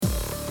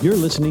You're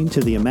listening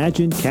to the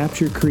Imagine,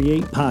 Capture,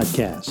 Create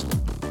podcast.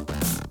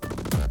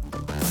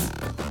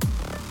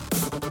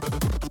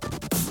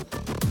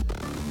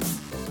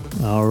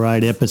 All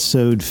right,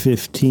 episode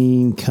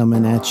 15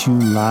 coming at you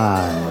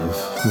live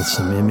with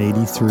some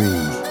M83.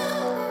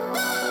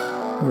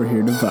 We're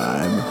here to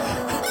vibe.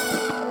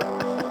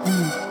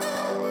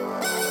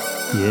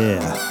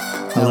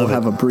 Yeah. We'll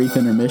have a brief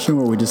intermission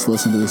where we just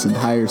listen to this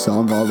entire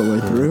song all the way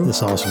through.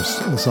 This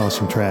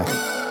awesome track.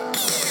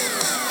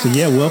 So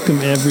yeah, welcome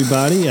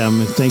everybody.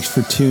 Thanks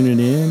for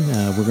tuning in.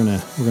 We're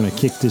gonna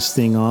kick this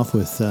thing off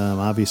with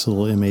obvious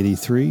little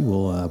M83.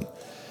 We'll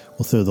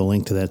throw the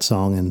link to that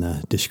song in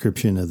the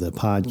description of the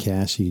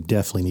podcast. You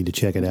definitely need to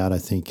check it out. I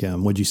think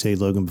what'd you say,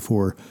 Logan,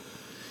 before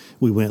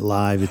we went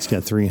live? It's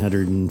got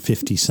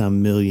 350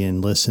 some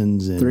million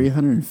listens and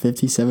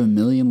 357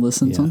 million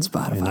listens on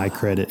Spotify. And I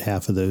credit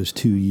half of those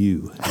to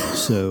you.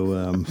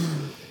 So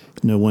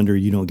no wonder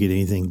you don't get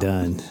anything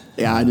done.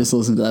 Yeah, I just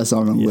listen to that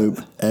song on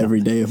loop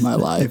every day of my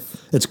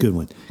life. That's a good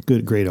one.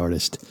 Great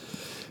artist.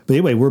 But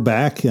anyway, we're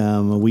back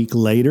a week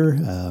later.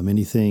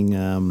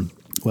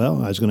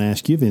 Well, I was going to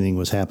ask you if anything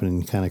was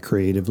happening kind of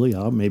creatively.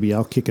 Maybe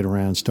I'll kick it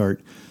around and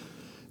start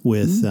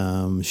with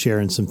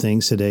sharing some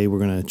things today. We're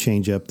going to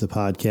change up the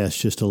podcast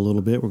just a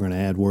little bit. We're going to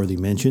add worthy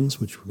mentions,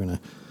 which we're going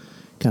to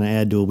kind of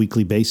add to a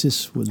weekly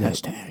basis with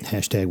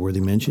hashtag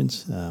worthy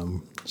mentions.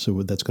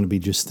 So that's going to be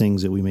just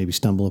things that we maybe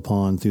stumble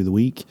upon through the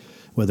week,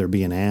 whether it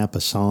be an app,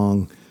 a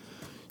song,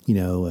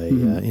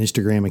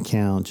 Instagram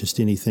account, just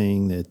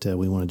anything that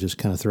we want to just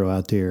kind of throw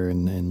out there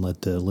and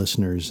let the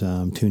listeners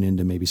tune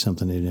into maybe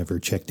something they've never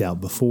checked out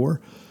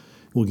before.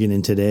 We'll get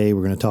in today.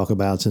 We're going to talk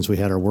about, since we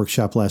had our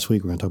workshop last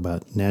week, we're going to talk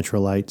about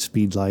natural light,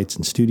 speed lights,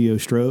 and studio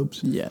strobes.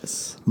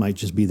 Yes. Might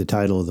just be the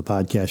title of the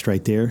podcast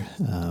right there,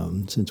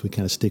 since we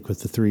kind of stick with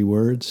the three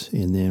words.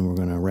 And then we're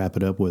going to wrap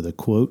it up with a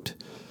quote.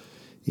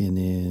 And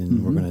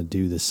then we're going to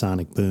do the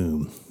sonic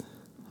boom,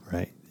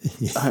 right?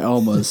 I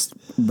almost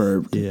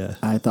burped. Yeah.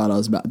 I thought I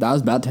was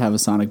about to have a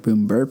sonic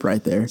boom burp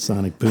right there.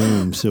 Sonic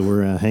boom. So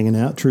we're hanging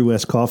out. True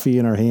West coffee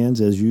in our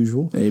hands as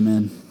usual.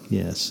 Amen.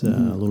 Yes. A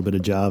little bit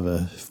of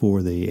Java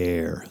for the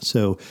air.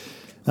 So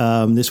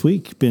this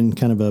week been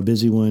kind of a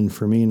busy one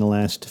for me in the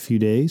last few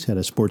days. Had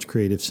a sports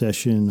creative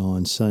session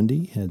on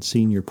Sunday. Had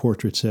senior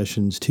portrait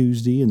sessions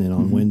Tuesday. And then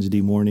on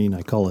Wednesday morning,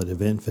 I call it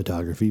event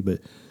photography,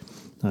 but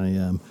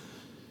I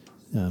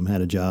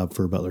had a job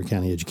for Butler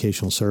County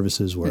Educational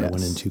Services where I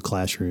went into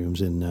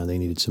classrooms and they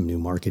needed some new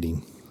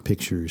marketing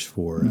pictures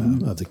for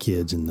of the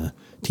kids and the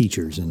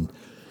teachers. And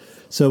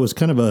so it was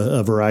kind of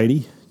a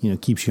variety,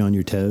 keeps you on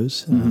your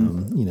toes.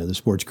 The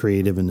sports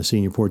creative and the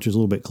senior portrait is a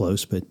little bit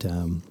close, but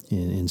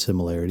in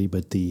similarity.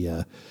 But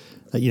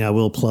I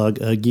will plug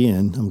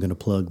again, I'm going to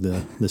plug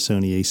the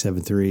Sony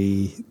A7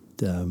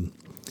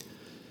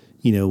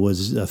 III,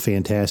 was a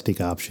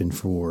fantastic option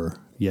for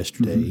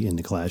yesterday in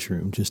the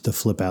classroom. Just the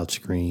flip out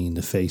screen,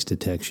 the face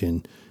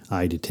detection,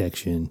 eye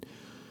detection,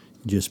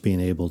 just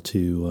being able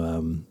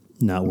to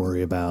not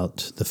worry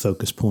about the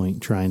focus point,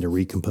 trying to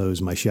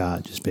recompose my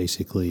shot, just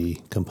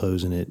basically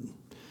composing it.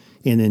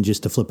 And then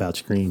just the flip out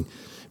screen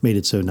made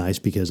it so nice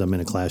because I'm in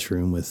a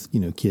classroom with,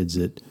 kids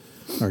that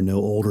are no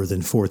older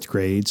than fourth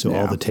grade. So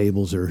all the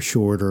tables are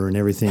shorter and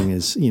everything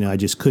is, I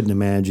just couldn't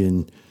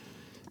imagine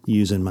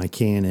using my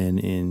Canon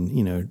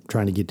and,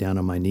 trying to get down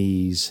on my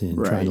knees and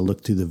trying to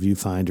look through the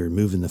viewfinder and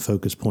moving the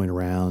focus point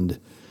around.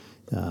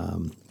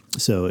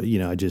 So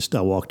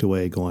I walked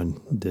away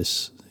going,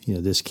 this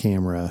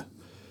camera,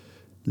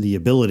 the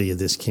ability of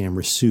this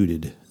camera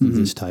suited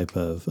this type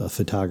of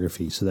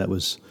photography. So that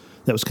was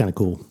kind of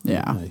cool.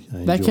 Yeah. I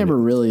that camera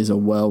really is a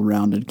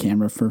well-rounded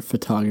camera for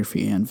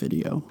photography and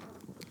video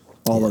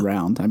all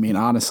around. I mean,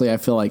 honestly, I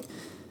feel like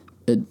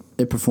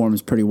it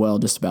performs pretty well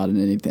just about in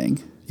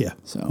anything. Yeah.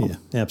 So yeah,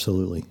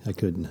 absolutely. I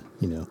couldn't,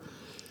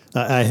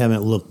 I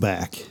haven't looked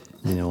back,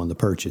 on the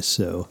purchase.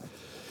 So,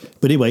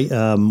 but anyway,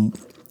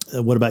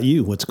 what about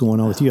you? What's going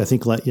on with you? I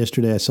think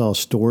yesterday I saw a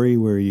story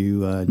where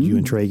you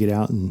and Trey get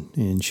out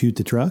and shoot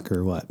the truck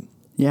or what?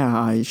 Yeah,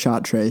 I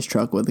shot Trey's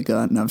truck with a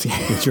gun. No, I'm just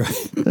kidding.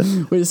 That's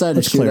right. We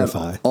decided to shoot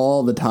clarify. up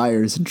all the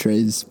tires in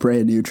Trey's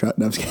brand new truck.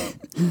 No, I'm just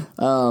kidding.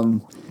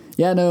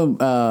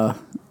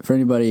 For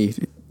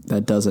anybody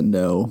that doesn't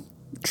know,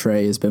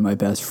 Trey has been my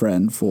best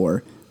friend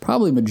for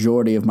probably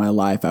majority of my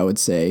life, I would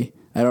say.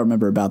 I don't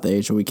remember about the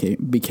age that we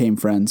became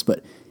friends,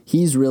 but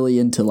he's really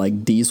into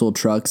like diesel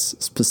trucks,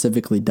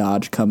 specifically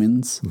Dodge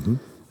Cummins.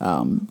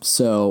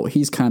 So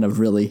he's kind of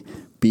really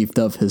beefed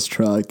up his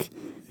truck.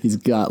 He's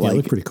got it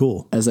looked pretty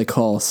cool, as they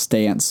call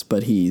stance,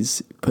 but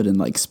he's put in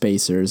like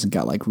spacers and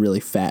got like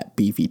really fat,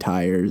 beefy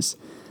tires,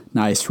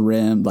 nice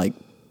rim, like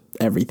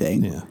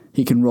everything. Yeah.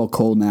 He can roll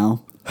coal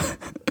now.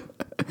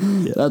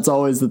 That's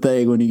always the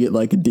thing when you get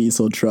like a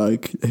diesel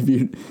truck.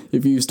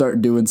 If you start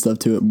doing stuff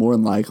to it, more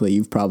than likely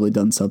you've probably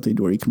done something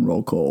to where you can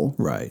roll coal.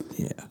 Right.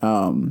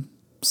 Yeah.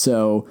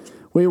 So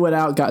we went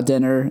out, got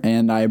dinner,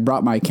 and I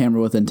brought my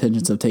camera with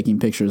intentions of taking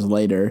pictures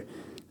later.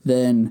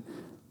 Then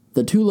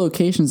the two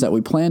locations that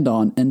we planned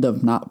on end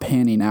up not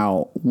panning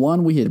out.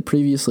 One we had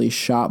previously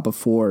shot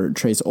before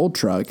Trey's old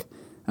truck,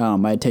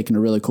 I had taken a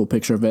really cool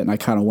picture of it, and I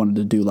kind of wanted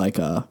to do like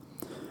I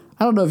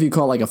don't know if you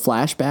call it like a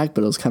flashback,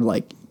 but it was kind of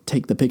like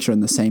take the picture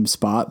in the same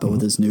spot, but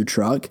with his new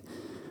truck.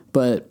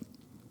 But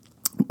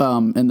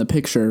in the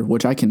picture,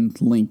 which I can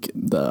link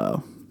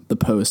the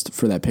post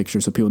for that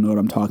picture so people know what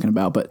I'm talking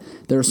about, but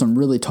there was some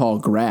really tall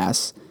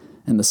grass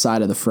in the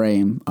side of the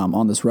frame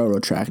on this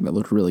railroad track, and it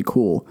looked really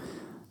cool.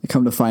 I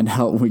come to find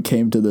out when we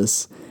came to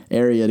this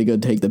area to go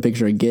take the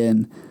picture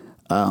again,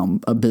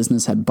 a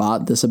business had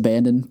bought this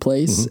abandoned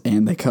place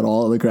and they cut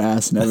all of the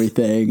grass and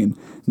everything, and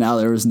now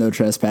there was no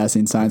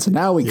trespassing sign. So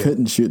now we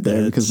couldn't shoot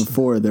there because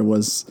before there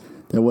was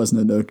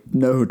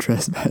no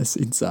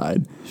trespassing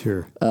sign.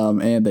 Sure.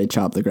 And they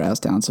chopped the grass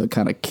down, so it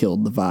kind of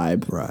killed the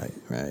vibe.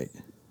 Right.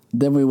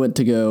 Then we went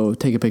to go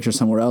take a picture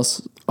somewhere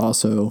else,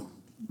 also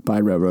by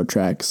railroad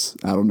tracks.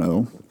 I don't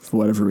know, for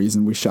whatever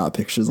reason, we shot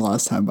pictures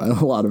last time by a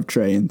lot of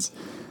trains.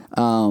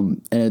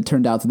 And it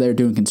turned out that they were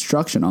doing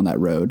construction on that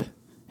road,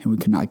 and we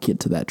could not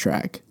get to that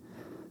track.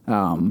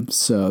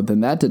 So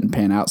then that didn't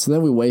pan out. So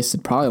then we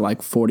wasted probably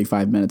like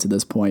 45 minutes at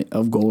this point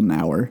of golden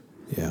hour.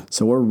 Yeah.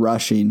 So we're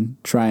rushing,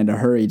 trying to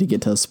hurry to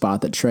get to a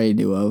spot that Trey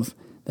knew of,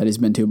 that he's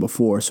been to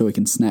before, so we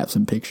can snap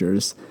some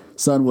pictures.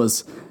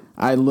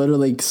 I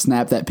literally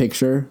snapped that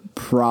picture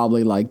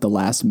probably like the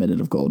last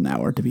minute of golden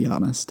hour, to be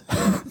honest.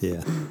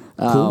 Yeah.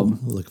 Cool.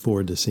 Look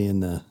forward to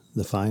seeing the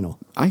final.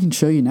 I can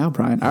show you now,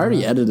 Brian. I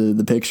already edited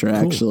the picture,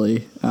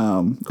 actually.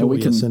 Cool. And we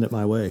can send it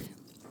my way.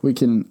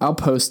 I'll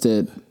post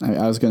it.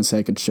 I was going to say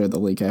I could share the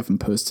link. I haven't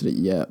posted it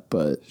yet,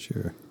 but.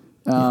 Sure.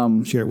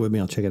 Share it with me.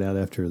 I'll check it out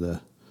after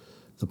the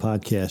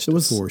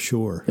podcast for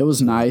sure. It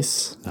was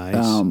nice.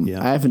 Nice.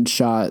 Yeah. I haven't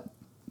shot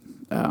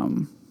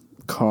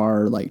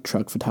car, like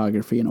truck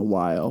photography in a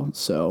while,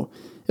 so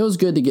it was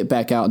good to get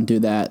back out and do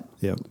that.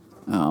 Yep.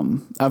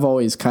 I've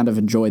always kind of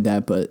enjoyed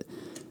that, but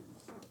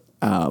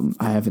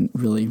I haven't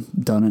really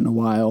done it in a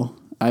while.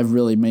 I've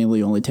really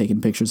mainly only taken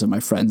pictures of my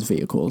friends'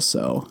 vehicles,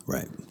 so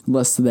right.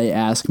 Unless they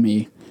ask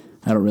me,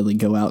 I don't really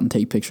go out and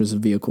take pictures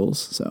of vehicles.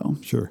 So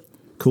sure,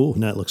 cool.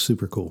 And that looks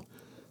super cool.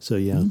 So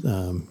yeah,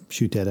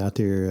 shoot that out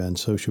there on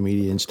social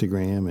media,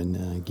 Instagram,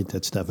 and get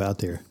that stuff out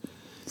there.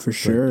 For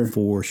sure.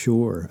 For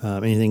sure.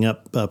 Anything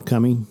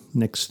upcoming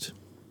next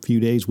few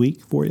days,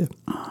 week for you?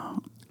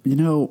 You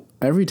know,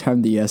 every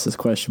time you ask this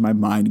question, my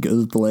mind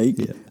goes blank.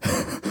 Yeah.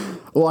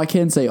 Well, I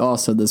can say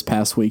also this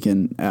past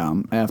weekend,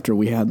 after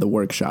we had the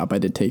workshop, I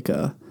did take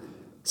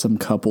some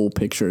couple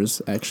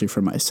pictures, actually,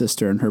 for my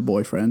sister and her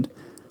boyfriend.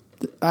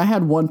 I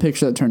had one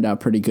picture that turned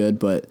out pretty good,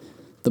 but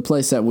the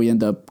place that we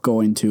ended up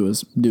going to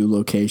is new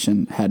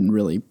location. Hadn't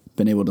really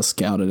been able to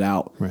scout it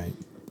out. Right.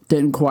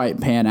 Didn't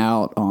quite pan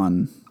out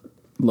on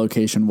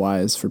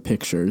location-wise for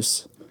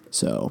pictures,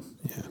 so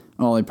yeah.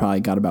 I only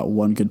probably got about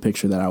one good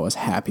picture that I was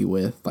happy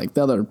with. Like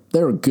the other,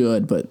 they were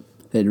good, but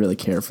they didn't really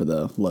care for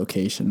the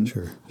location,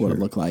 what it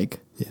looked like.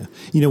 Yeah.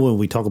 You know, when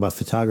we talk about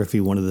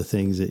photography, one of the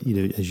things that, you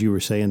know, as you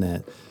were saying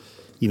that,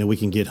 you know, we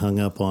can get hung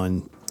up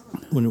on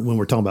when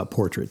we're talking about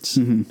portraits,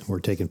 we're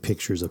taking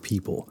pictures of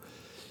people.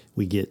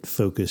 We get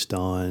focused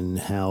on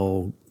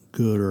how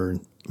good or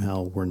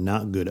how we're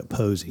not good at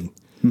posing.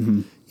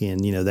 And,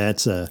 you know,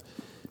 that's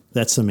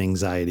some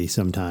anxiety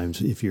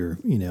sometimes if you're,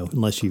 you know,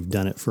 unless you've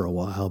done it for a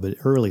while, but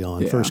early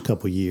on, first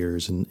couple of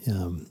years, and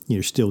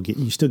you still get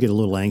a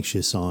little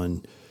anxious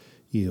on,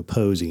 you know,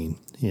 posing.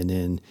 And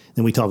then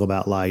we talk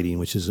about lighting,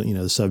 which is, you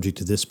know, the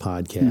subject of this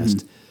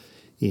podcast.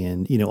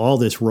 And, you know, all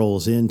this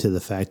rolls into the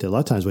fact that a lot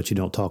of times what you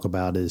don't talk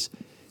about is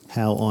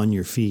how on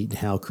your feet and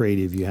how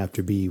creative you have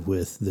to be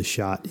with the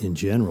shot in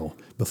general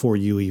before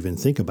you even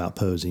think about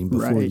posing,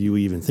 before you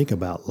even think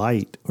about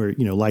light, or,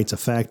 you know, light's a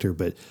factor,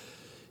 but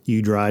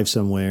you drive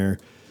somewhere,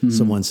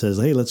 someone says,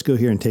 hey, let's go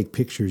here and take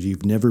pictures.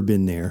 You've never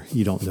been there.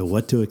 You don't know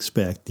what to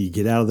expect. You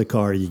get out of the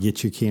car, you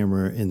get your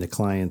camera, and the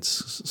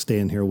client's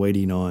standing here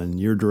waiting on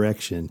your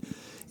direction,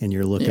 and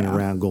you're looking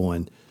around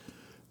going,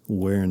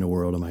 where in the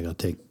world am I going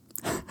to take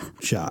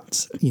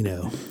shots, you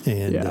know?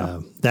 And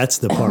that's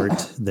the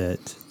part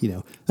that, you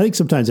know, I think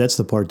sometimes that's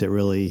the part that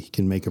really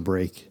can make or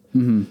break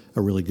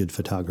a really good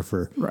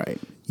photographer. Right.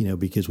 You know,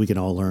 because we can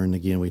all learn,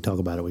 again, we talk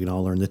about it, we can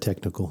all learn the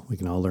technical, we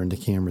can all learn the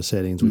camera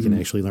settings, we can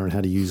actually learn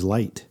how to use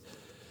light.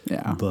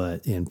 Yeah.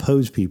 And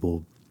pose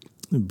people,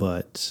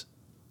 but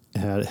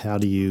how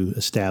do you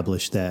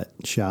establish that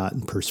shot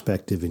and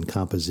perspective and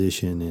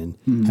composition,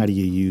 and how do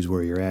you use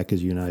where you're at?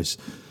 Because you and I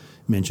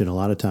mentioned a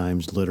lot of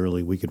times,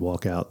 literally, we could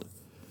walk out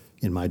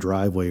in my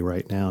driveway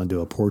right now and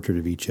do a portrait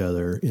of each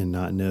other and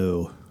not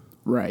know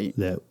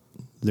that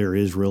there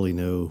is really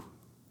no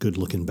good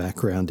looking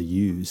background to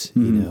use,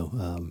 you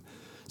know?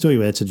 So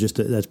anyway,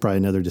 that's probably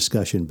another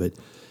discussion, but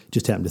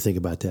just happened to think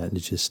about that. And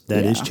it's just,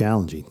 that is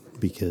challenging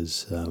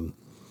because,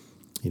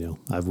 you know,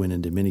 I've went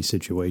into many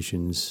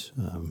situations,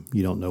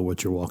 you don't know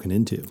what you're walking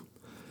into.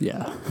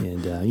 Yeah.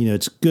 And, you know,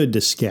 it's good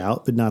to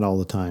scout, but not all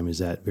the time is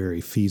that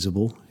very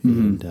feasible.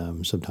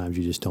 And sometimes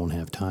you just don't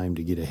have time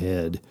to get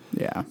ahead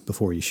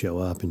before you show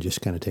up and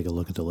just kind of take a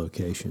look at the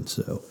location.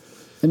 So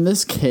in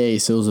this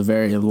case, it was a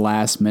very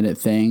last minute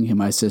thing. And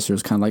my sister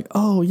was kind of like,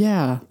 oh,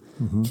 yeah,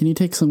 can you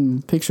take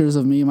some pictures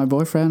of me and my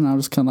boyfriend? And I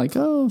was kind of like,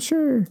 oh,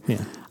 sure.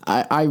 Yeah.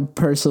 I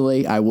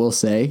personally, I will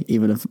say,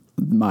 even if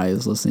Maya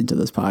is listening to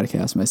this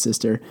podcast, my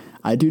sister,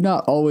 I do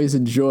not always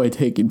enjoy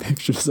taking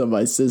pictures of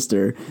my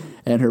sister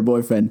and her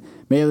boyfriend,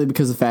 mainly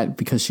because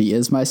because she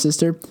is my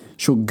sister,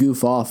 she'll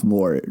goof off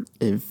more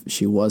if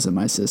she wasn't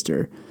my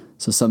sister.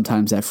 So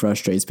sometimes that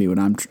frustrates me when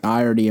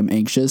I already am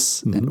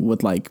anxious and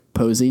with like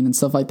posing and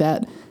stuff like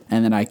that,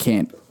 and then I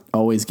can't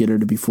always get her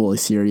to be fully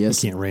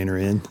serious. You can't rein her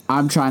in.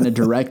 I'm trying to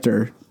direct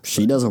her.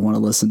 She doesn't want to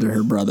listen to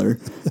her brother.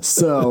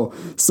 So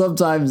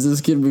sometimes this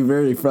can be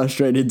very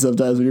frustrating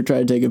sometimes when you're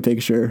trying to take a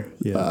picture.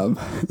 Yeah.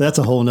 That's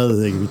a whole nother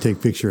thing if you take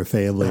a picture of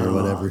family or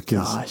whatever.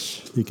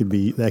 Gosh.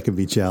 That could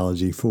be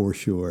challenging for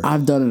sure.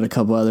 I've done it a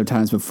couple other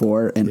times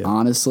before, and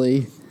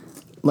honestly,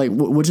 like,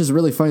 which is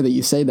really funny that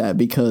you say that,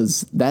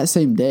 because that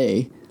same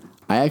day,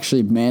 I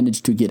actually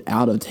managed to get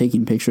out of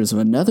taking pictures of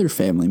another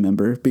family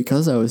member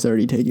because I was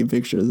already taking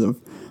pictures of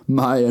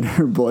Maya and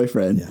her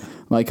boyfriend. Yeah.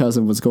 My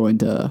cousin was going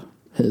to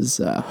his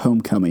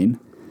homecoming,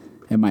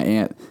 and my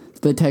aunt,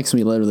 they texted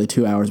me literally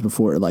 2 hours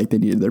before, like they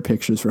needed their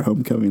pictures for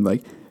homecoming,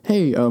 like,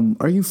 hey,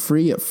 are you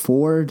free at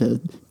 4 to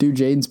do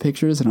Jaden's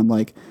pictures? And I'm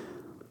like,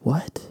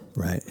 what?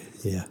 Right.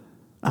 Yeah.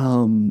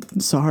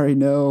 Sorry,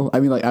 no. I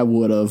mean, like, I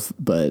would have,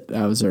 but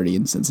I was already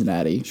in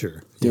Cincinnati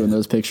doing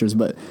those pictures.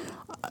 But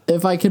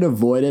if I can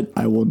avoid it,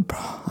 I will.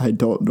 I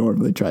don't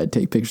normally try to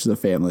take pictures of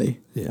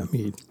family. Yeah.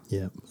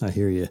 I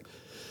hear you.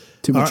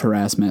 Too much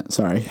harassment.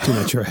 Sorry. Too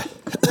much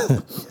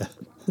harassment. Yeah.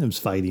 Those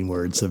fighting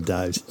words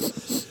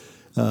sometimes.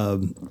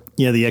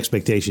 The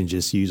expectation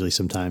just usually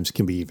sometimes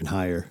can be even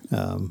higher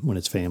when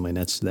it's family, and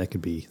that's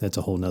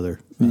a whole nother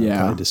kind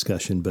of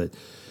discussion. But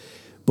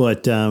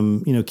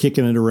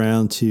kicking it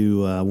around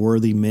to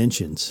worthy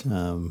mentions,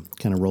 kind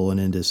of rolling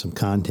into some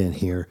content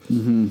here.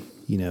 Mm-hmm.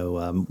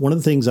 One of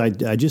the things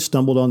I just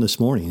stumbled on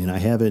this morning, and I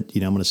haven't,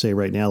 I'm going to say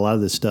right now, a lot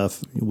of this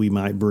stuff we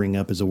might bring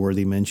up as a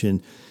worthy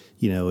mention.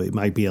 It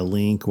might be a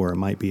link, or it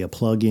might be a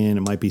plugin.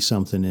 It might be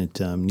something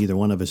that neither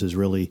one of us has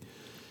really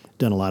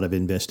done a lot of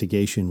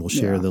investigation. We'll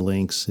share the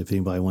links if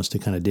anybody wants to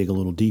kind of dig a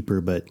little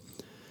deeper. But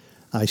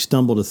I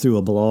stumbled through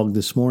a blog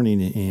this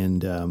morning,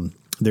 and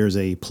there's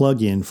a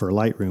plugin for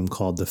Lightroom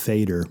called the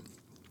Fader,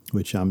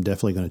 which I'm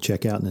definitely going to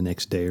check out in the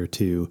next day or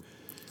two,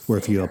 where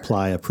if you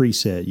apply a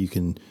preset, you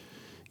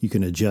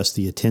can adjust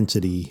the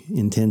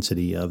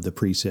intensity of the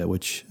preset,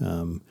 which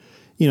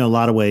a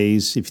lot of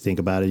ways, if you think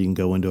about it, you can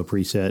go into a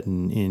preset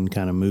and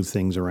kind of move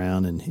things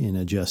around and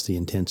adjust the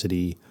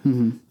intensity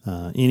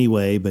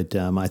anyway. But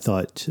I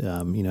thought,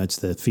 it's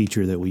the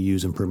feature that we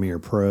use in Premiere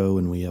Pro,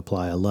 and we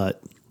apply a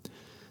LUT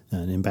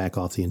and then back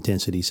off the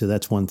intensity. So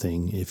that's one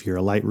thing. If you're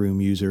a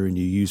Lightroom user and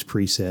you use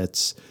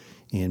presets,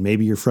 and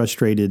maybe you're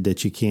frustrated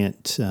that you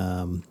can't,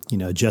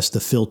 adjust the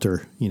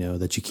filter,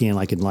 that you can,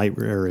 like in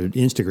or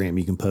Instagram,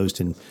 you can post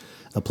and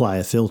apply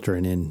a filter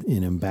and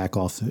then back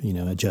off,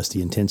 adjust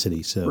the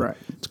intensity. So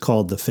It's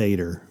called the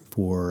Fader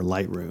for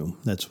Lightroom.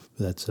 That's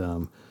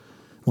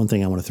one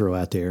thing I want to throw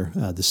out there.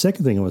 The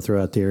second thing I want to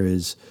throw out there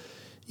is,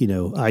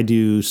 I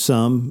do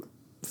some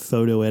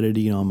photo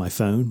editing on my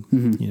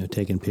phone,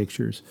 taking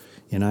pictures,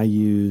 and I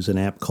use an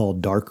app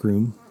called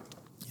Darkroom.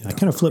 I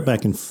kind of flip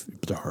back and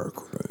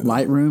Darkroom.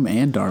 Lightroom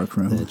and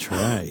Darkroom. That's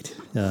right.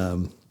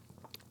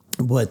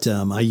 But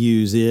I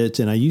use it,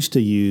 and I used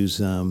to use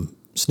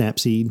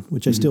Snapseed,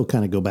 which I still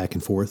kind of go back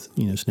and forth.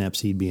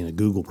 Snapseed being a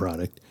Google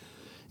product,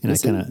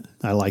 and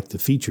I like the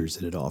features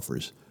that it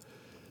offers.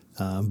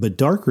 But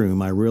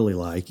Darkroom I really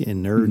like,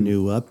 and their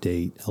new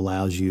update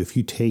allows you, if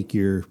you take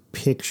your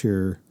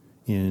picture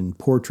in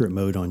portrait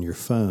mode on your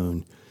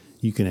phone,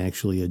 you can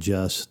actually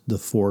adjust the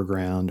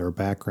foreground or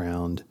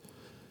background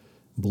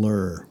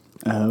blur.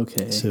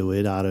 Okay. So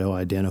it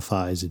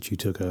auto-identifies that you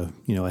took a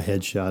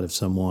headshot of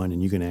someone,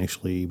 and you can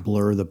actually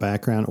blur the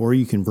background, or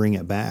you can bring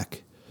it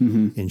back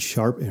and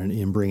sharpen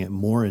and bring it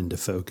more into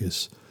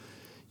focus.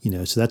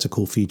 So that's a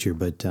cool feature.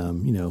 But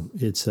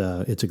it's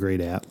a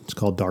great app. It's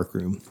called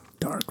Darkroom.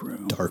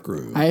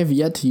 Darkroom. I have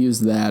yet to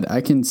use that.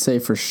 I can say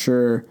for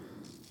sure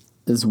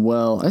as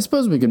well. I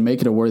suppose we can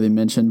make it a worthy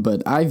mention,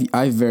 but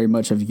I very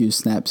much have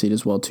used Snapseed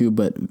as well too.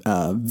 But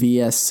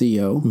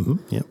VSCO,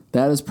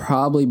 that has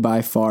probably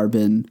by far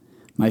been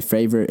my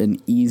favorite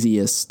and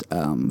easiest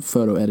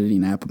photo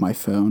editing app on my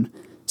phone.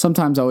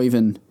 Sometimes I'll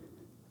even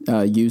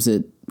use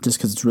it just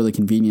because it's really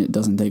convenient. It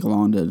doesn't take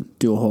long to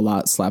do a whole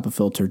lot, slap a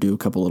filter, do a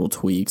couple little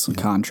tweaks,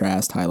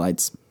 contrast,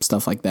 highlights,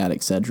 stuff like that,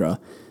 etc.,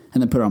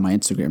 and then put it on my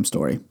Instagram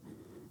story.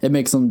 It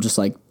makes them just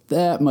like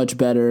that much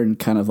better, and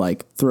kind of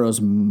like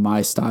throws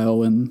my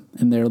style in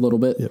there a little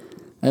bit. Yep.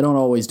 I don't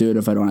always do it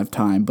if I don't have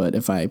time, but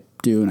if I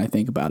do and I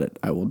think about it,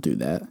 I will do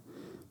that.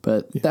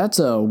 But that's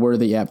a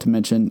worthy app to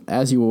mention.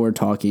 As you were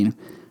talking,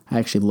 I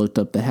actually looked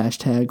up the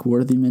hashtag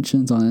worthy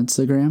mentions on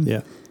Instagram.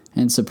 Yeah.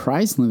 And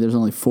surprisingly, there's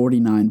only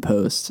 49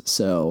 posts.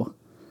 So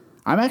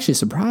I'm actually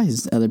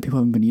surprised other people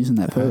haven't been using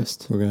that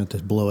post. We're going to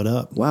have to blow it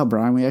up. Wow,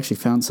 Brian, we actually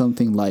found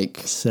something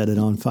like... Set it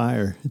on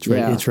fire. It's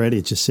ready. Yeah. It's ready.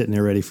 It's just sitting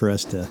there ready for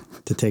us to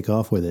take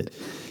off with it.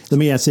 Let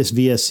me ask this,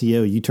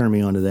 VSCO, you turned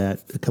me onto that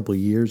a couple of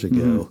years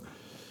ago.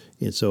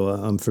 And so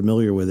I'm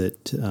familiar with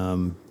it,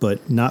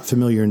 but not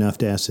familiar enough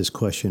to ask this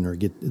question or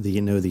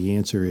know the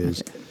answer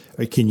is,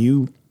 can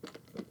you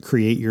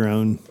create your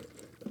own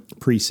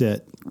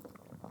preset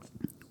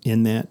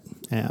in that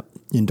app?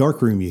 In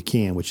Darkroom you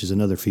can, which is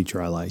another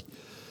feature I like.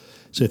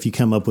 So if you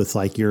come up with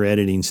like your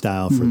editing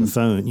style for the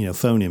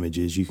phone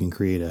images, you can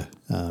create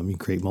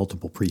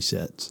multiple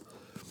presets.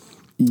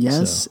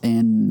 Yes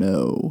and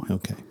no.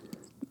 Okay.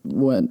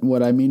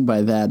 What I mean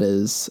by that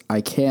is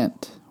I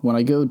can't, when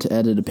I go to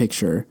edit a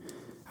picture,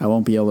 I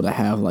won't be able to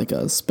have like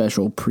a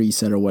special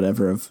preset or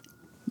whatever of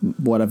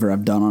whatever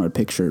I've done on a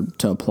picture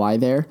to apply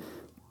there.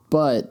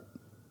 But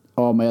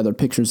all my other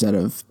pictures that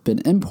have been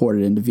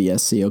imported into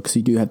VSCO, because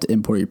you do have to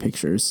import your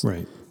pictures.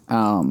 Right.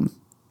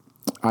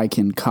 I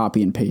can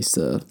copy and paste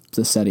the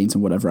settings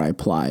and whatever I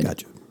applied.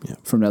 Gotcha. Yeah.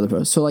 From another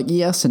post. So like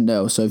yes and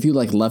no. So if you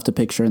like left a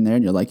picture in there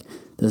and you're like,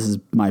 this is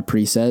my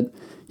preset,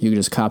 you can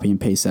just copy and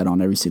paste that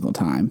on every single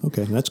time.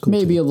 Okay, that's cool.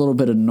 Maybe a little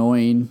bit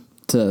annoying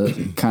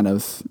to kind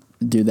of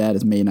do that.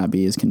 It may not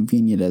be as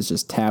convenient as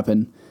just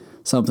tapping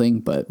something,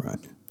 but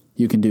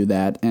you can do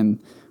that.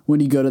 And when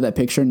you go to that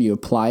picture and you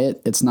apply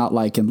it, it's not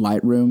like in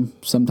Lightroom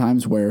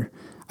sometimes where,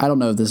 I don't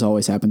know if this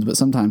always happens, but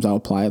sometimes I'll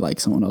apply like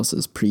someone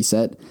else's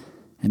preset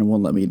and it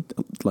won't let me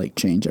like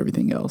change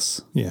everything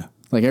else. Yeah.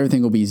 Like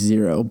everything will be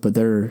 0, but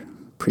their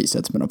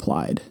preset's been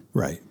applied.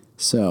 Right.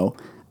 So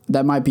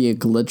that might be a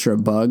glitch or a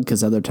bug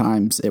because other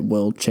times it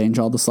will change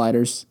all the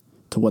sliders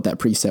to what that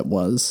preset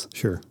was.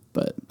 Sure.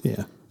 But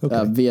yeah. Okay.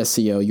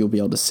 VSCO, you'll be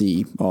able to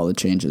see all the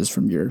changes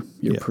from your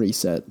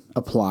preset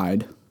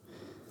applied.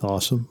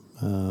 Awesome.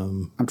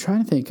 I'm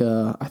trying to think.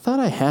 I thought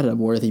I had a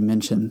worthy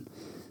mention.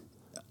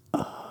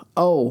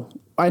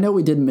 I know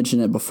we didn't mention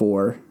it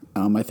before.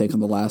 I think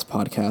on the last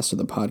podcast or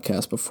the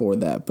podcast before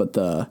that, but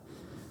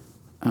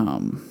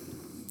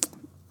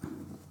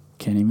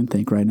can't even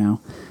think right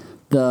now.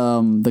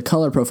 The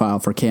color profile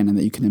for Canon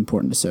that you can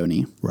import into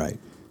Sony. Right.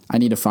 I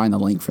need to find the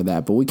link for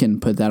that, but we can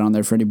put that on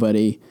there for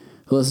anybody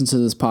who listens to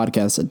this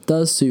podcast that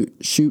does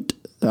shoot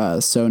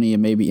Sony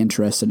and may be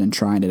interested in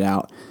trying it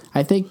out.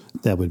 I think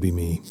that would be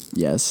me.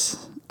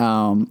 Yes.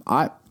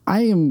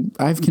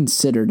 I've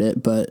considered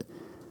it, but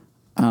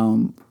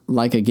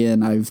like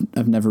again,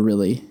 I've never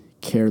really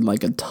cared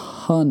like a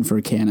ton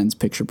for Canon's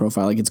picture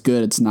profile. Like it's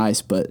good, it's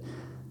nice, but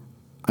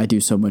I do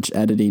so much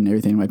editing and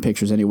everything in my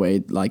pictures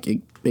anyway, like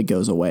it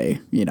goes away,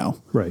 you know.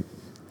 Right.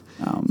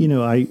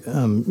 I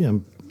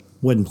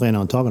wasn't planning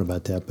on talking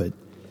about that, but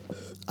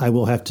I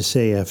will have to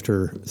say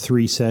after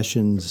 3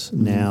 sessions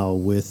now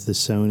with the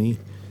Sony,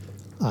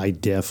 I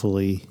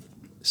definitely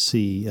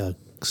see a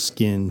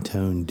skin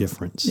tone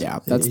difference. Yeah,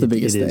 that's the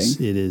biggest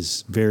thing. It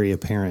is very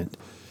apparent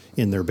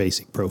in their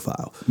basic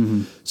profile.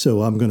 Mm-hmm.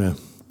 So I'm gonna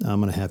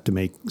have to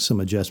make some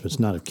adjustments.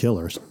 Not a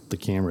killer. The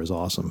camera is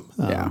awesome.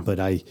 But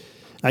I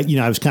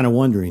was kind of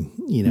wondering,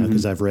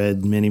 because I've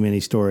read many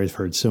stories,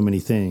 heard so many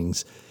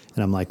things,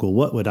 and I'm like, well,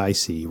 what would I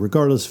see,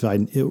 regardless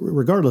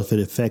if it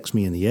affects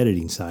me in the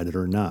editing side of it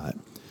or not.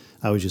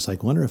 I was just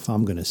like, wonder if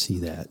I'm going to see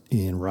that,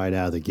 and right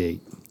out of the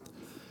gate,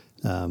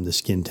 the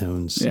skin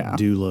tones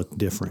do look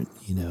different,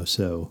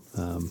 So,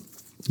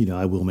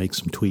 I will make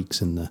some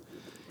tweaks in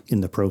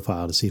the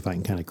profile to see if I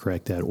can kind of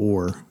correct that,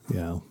 or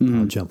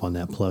I'll jump on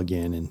that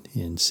plug-in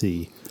and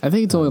see. I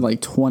think it's only like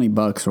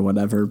 $20 or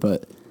whatever,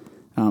 but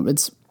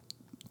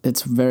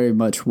it's very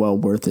much well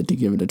worth it to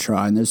give it a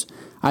try. And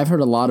I've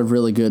heard a lot of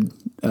really good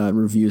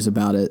reviews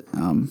about it.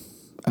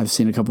 I've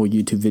seen a couple of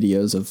YouTube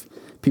videos of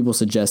people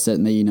suggest it,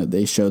 and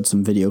they showed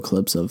some video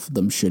clips of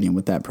them shooting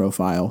with that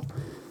profile.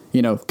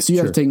 Because you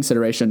have to take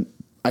consideration,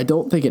 I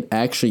don't think it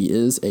actually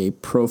is a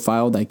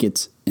profile that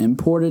gets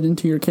imported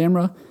into your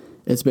camera.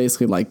 It's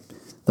basically like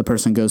the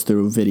person goes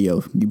through a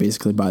video. You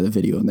basically buy the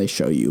video, and they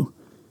show you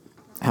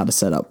how to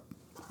set up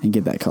and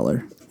get that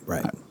color.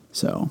 Right.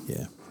 So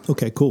yeah.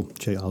 Okay, cool.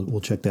 We'll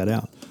check that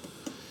out.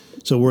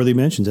 So worthy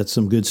mentions, that's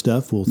some good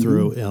stuff. We'll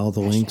throw all the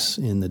links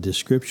in the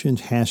description.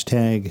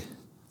 Hashtag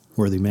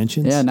worthy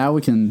mentions. Yeah, now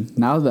that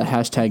the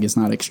hashtag is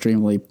not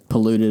extremely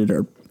polluted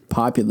or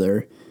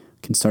popular,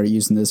 can start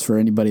using this for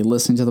anybody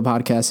listening to the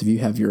podcast. If you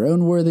have your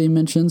own worthy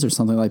mentions or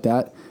something like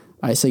that,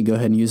 I say go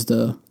ahead and use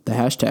the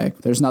hashtag.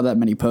 There's not that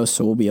many posts,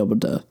 so we'll be able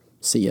to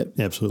see it.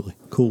 Absolutely.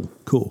 Cool.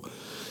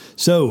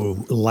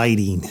 So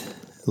lighting.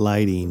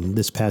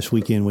 This past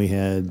weekend we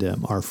had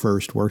our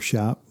first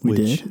workshop,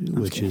 which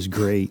is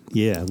great.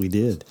 Yeah, we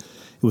did.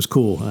 It was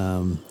cool.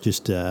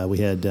 We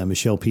had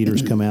Michelle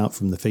Peters come out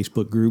from the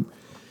Facebook group,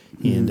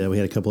 and we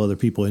had a couple other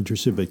people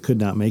interested but could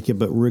not make it.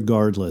 But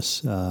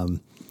regardless,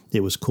 it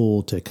was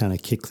cool to kind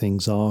of kick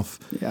things off.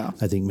 Yeah,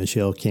 I think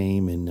Michelle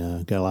came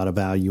and got a lot of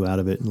value out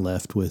of it and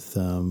left with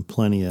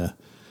plenty of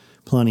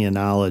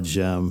knowledge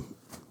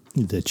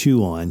to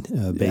chew on,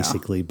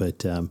 basically.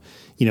 But,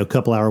 a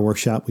couple-hour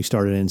workshop. We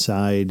started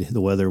inside.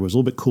 The weather was a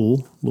little bit cool,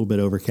 a little bit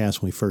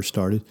overcast when we first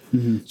started.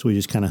 Mm-hmm. So we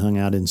just kind of hung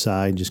out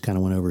inside, just kind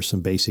of went over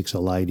some basics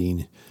of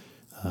lighting,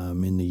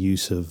 in the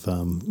use of,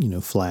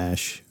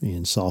 flash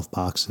and soft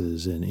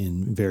boxes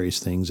and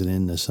various things. And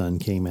then the sun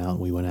came out and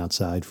we went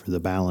outside for the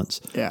balance.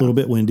 Yeah. A little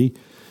bit windy.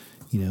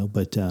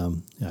 But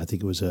I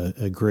think it was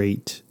a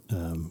great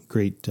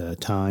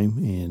time,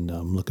 and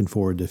I'm looking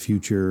forward to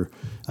future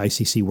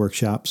ICC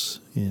workshops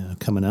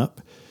coming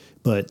up.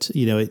 But,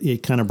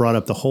 it kind of brought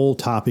up the whole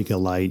topic of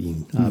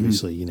lighting.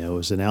 Obviously, it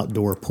was an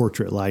outdoor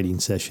portrait lighting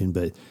session,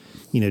 but,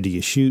 do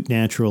you shoot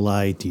natural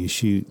light? Do you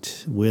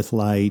shoot with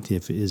light?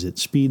 Is it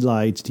speed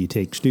lights? Do you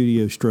take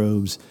studio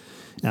strobes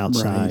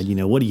outside?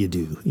 Right. What do you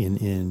do?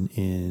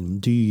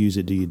 And do you use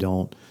it? Do you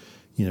don't?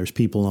 There's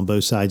people on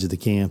both sides of the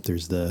camp.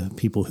 There's the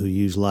people who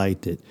use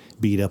light that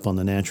beat up on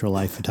the natural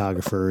light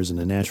photographers, and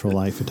the natural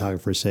light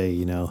photographers say,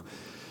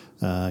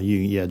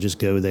 just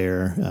go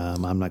there.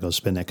 I'm not going to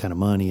spend that kind of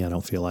money. I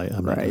don't feel like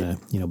I'm not going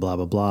to, blah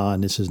blah blah.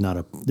 And this is not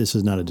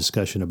a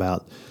discussion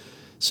about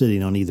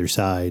sitting on either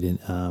side,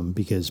 and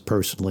because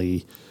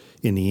personally,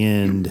 in the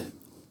end,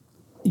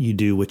 you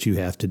do what you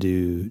have to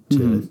do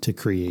to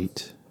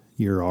create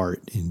your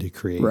art and to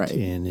create. Right.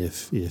 And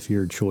if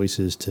your choice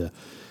is to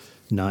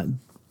not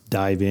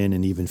dive in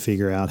and even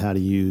figure out how to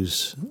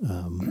use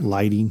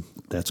lighting,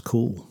 that's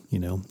cool.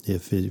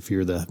 If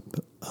you're the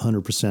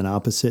 100%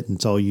 opposite and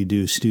it's all you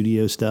do is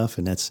studio stuff,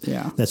 and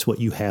that's what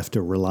you have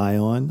to rely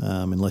on,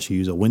 unless you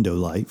use a window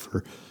light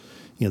for,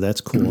 that's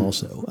cool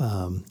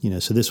also.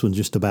 So this one's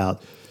just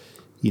about,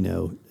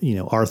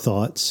 our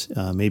thoughts,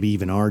 maybe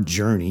even our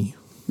journey.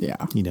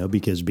 Yeah.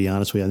 Because to be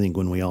honest with you, I think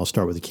when we all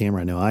start with a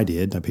camera, I know I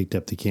did. I picked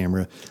up the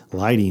camera.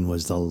 Lighting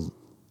was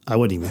I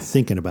wasn't even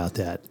thinking about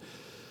that.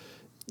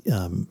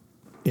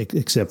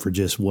 Except for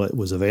just what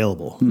was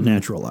available,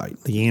 natural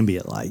light, the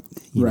ambient light.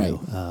 You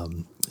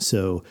know?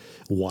 So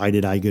why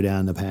did I go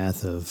down the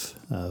path of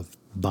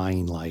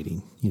buying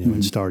lighting,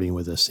 and starting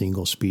with a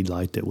single speed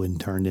light that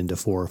wouldn't turn into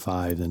 4 or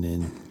 5, and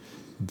then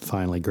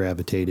finally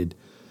gravitated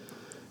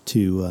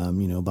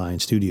to, buying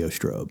studio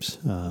strobes.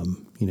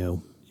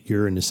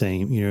 You're in the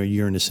same,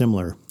 you're in a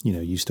similar,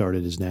 you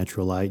started as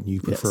natural light and you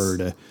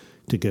prefer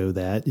to go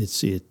that.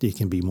 It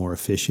can be more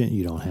efficient.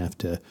 You don't have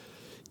to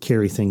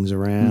carry things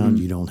around.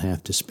 You don't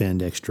have to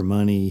spend extra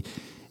money.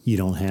 You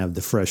don't have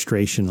the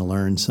frustration of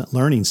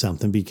learning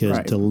something,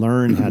 because to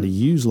learn how to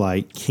use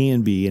light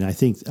can be, and I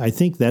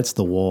think that's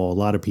the wall a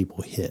lot of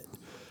people hit.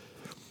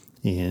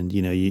 And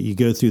you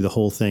go through the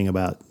whole thing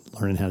about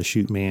learning how to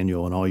shoot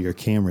manual and all your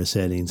camera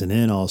settings, and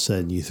then all of a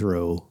sudden you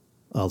throw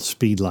a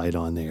speed light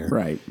on there,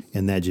 right?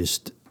 And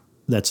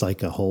that's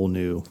like a whole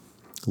new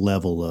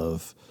level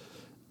of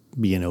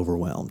being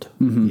overwhelmed,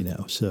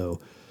 So.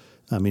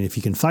 I mean, if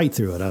you can fight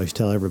through it, I always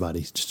tell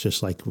everybody, it's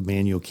just like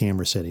manual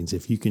camera settings.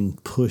 If you can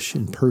push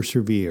and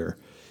persevere,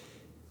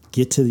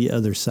 get to the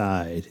other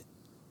side,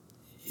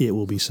 it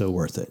will be so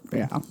worth it.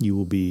 Yeah. You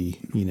will be,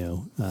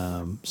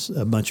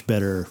 a much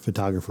better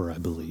photographer, I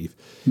believe.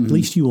 At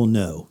least you will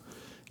know.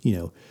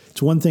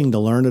 It's one thing to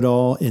learn it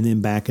all and then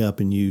back up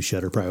and use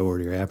shutter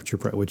priority or aperture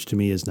priority, which to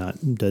me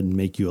doesn't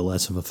make you a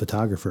less of a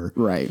photographer.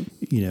 Right.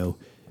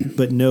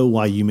 But know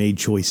why you made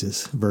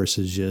choices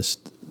versus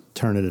just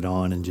turning it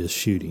on and just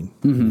shooting.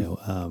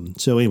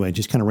 So anyway,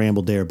 just kind of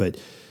rambled there, but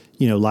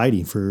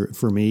lighting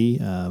for me,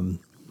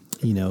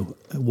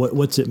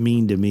 what's it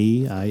mean to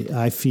me?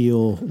 I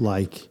feel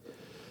like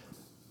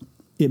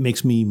it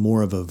makes me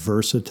more of a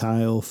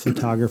versatile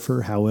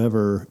photographer.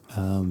 However,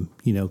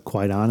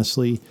 quite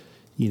honestly,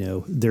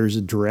 there's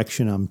a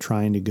direction I'm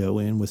trying to go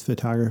in with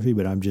photography,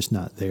 but I'm just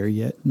not there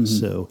yet.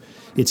 So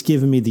it's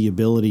given me the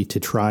ability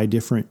to try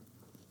different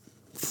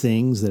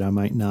things that I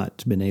might not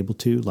have been able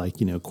to, like,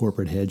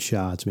 corporate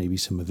headshots, maybe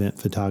some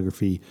event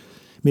photography,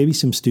 maybe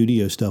some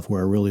studio stuff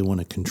where I really want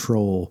to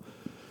control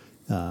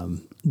the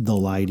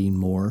lighting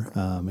more.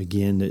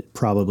 Again, that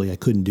probably I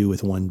couldn't do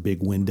with one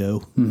big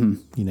window,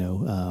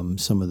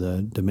 some of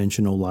the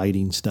dimensional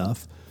lighting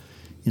stuff.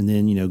 And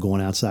then,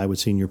 going outside with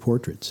senior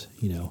portraits,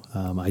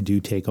 I do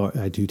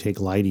take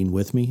lighting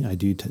with me. I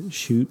do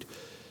shoot,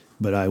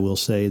 but I will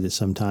say that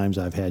sometimes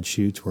I've had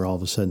shoots where all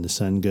of a sudden the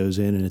sun goes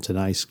in and it's a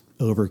nice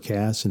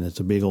overcast and it's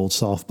a big old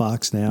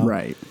softbox now.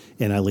 Right.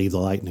 And I leave the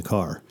light in the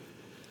car.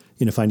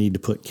 And if I need to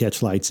put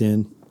catch lights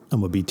in,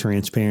 I'm going to be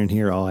transparent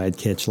here. I'll add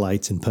catch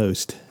lights in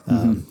post,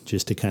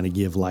 just to kind of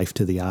give life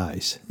to the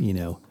eyes,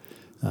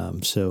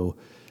 So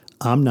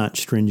I'm not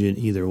stringent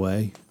either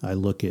way. I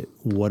look at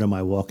what am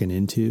I walking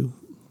into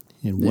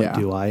and what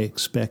do I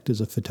expect as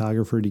a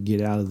photographer to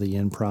get out of the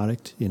end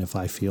product. And if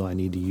I feel I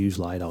need to use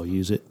light, I'll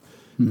use it.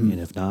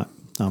 And if not,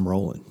 I'm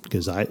rolling,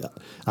 because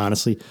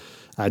honestly,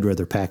 I'd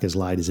rather pack as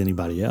light as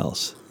anybody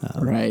else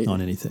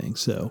on anything.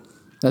 So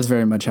that's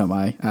very much how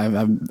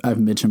I've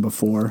mentioned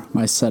before.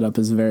 My setup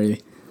is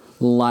very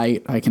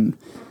light. I can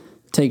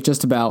take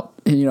just about,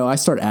 I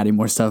start adding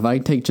more stuff. I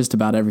can take just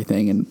about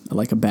everything in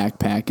like a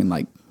backpack, and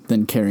like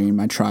then carrying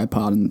my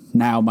tripod and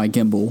now my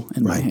gimbal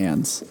in my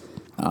hands.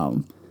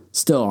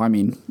 Still, I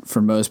mean,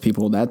 for most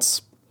people,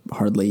 that's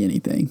hardly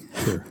anything.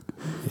 Sure.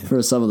 Yeah.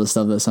 For some of the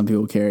stuff that some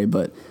people carry.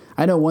 But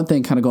I know one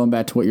thing, kind of going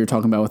back to what you're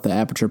talking about with the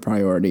aperture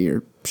priority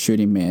or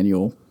shooting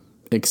manual,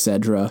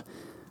 etc.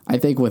 I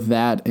think with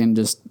that, and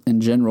just in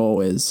general,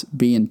 is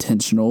be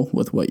intentional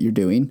with what you're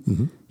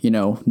doing.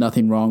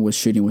 Nothing wrong with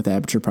shooting with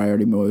aperture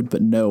priority mode,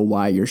 but know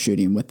why you're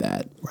shooting with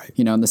that. Right.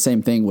 And the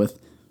same thing with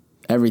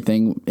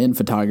everything in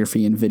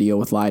photography and video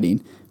with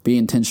lighting. Be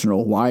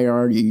intentional. Why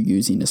are you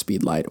using a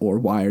speed light, or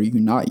why are you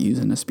not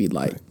using a speed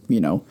light?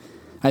 Right.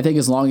 I think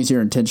as long as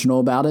you're intentional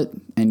about it,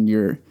 and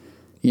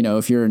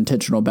if you're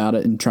intentional about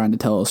it and trying to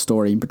tell a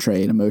story and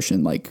portray an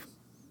emotion, like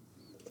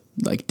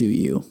do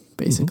you,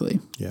 basically.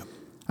 Mm-hmm. Yeah.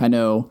 I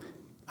know,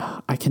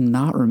 I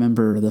cannot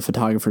remember the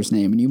photographer's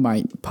name, and you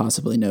might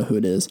possibly know who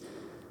it is.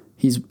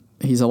 He's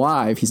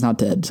alive. He's not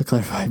dead, to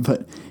clarify,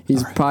 but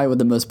he's probably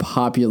the most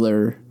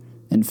popular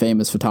and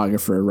famous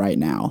photographer right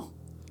now.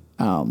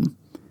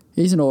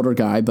 He's an older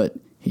guy, but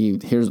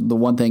here's the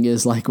one thing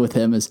is, like, with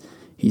him is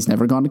he's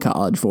never gone to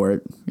college for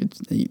it.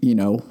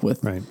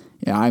 Right.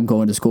 Yeah, I'm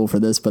going to school for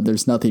this, but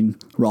there's nothing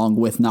wrong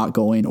with not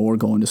going or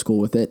going to school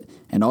with it.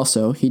 And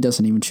also, he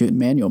doesn't even shoot in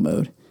manual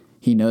mode.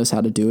 He knows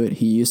how to do it.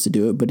 He used to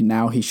do it, but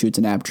now he shoots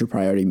in aperture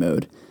priority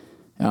mode.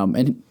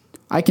 And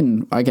I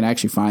can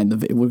actually find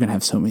we're going to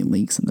have so many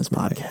links in this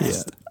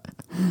podcast.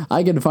 Yeah.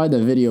 I can find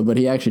the video, but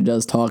he actually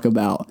does talk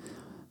about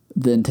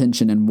the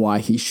intention and why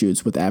he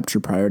shoots with aperture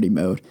priority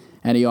mode.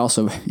 And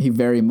he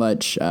very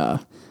much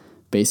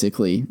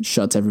basically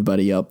shuts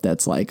everybody up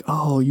that's like,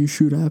 oh, you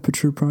shoot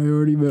aperture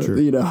priority mode, sure.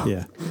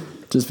 Yeah.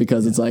 Just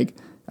because it's like,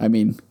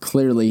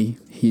 clearly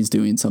he's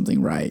doing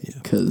something right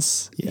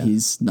because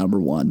he's number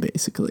one,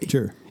 basically.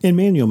 Sure. And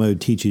manual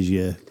mode teaches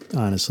you,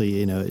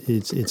 honestly,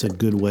 it's a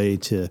good way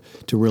to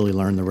really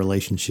learn the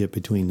relationship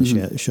between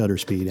the shutter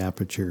speed,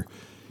 aperture,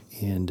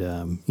 and,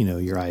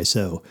 your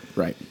ISO.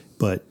 Right.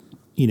 But,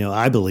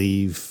 I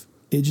believe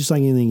it's just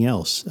like anything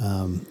else.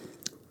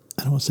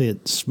 I don't want to say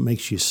it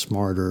makes you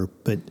smarter,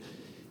 but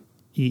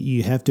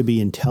you have to be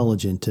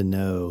intelligent to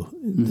know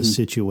the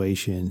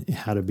situation,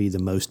 how to be the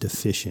most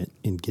efficient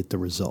and get the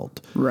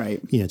result.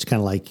 Right. It's kind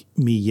of like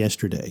me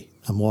yesterday.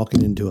 I'm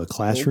walking into a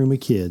classroom of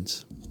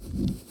kids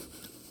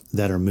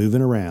that are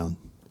moving around,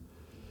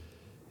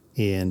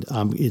 and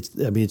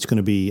it's going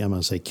to be, I'm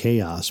going to say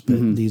chaos,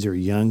 but these are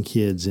young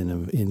kids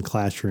in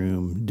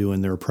classroom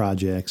doing their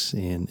projects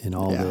and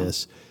all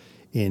this.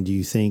 And do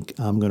you think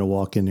I'm going to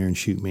walk in there and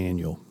shoot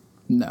manual?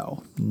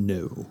 No.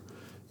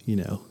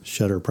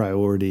 Shutter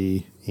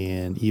priority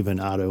and even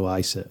auto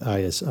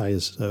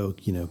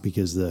ISO,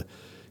 because the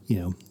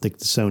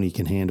Sony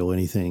can handle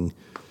anything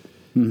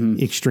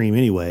extreme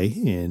anyway.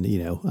 And,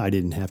 I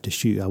didn't have to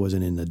shoot. I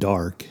wasn't in the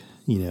dark,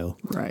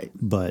 Right.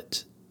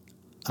 But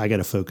I got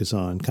to focus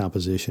on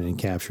composition and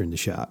capturing the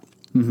shot,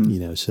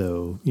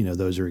 so,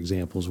 those are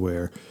examples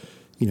where,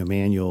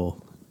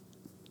 manual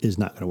is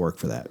not going to work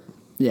for that.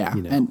 Yeah.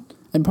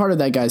 And part of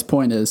that guy's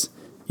point is,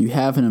 you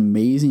have an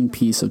amazing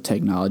piece of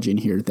technology in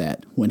here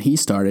that when he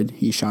started,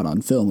 he shot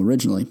on film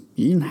originally.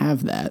 You didn't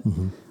have that.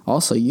 Mm-hmm.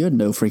 Also, you had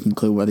no freaking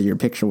clue whether your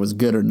picture was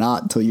good or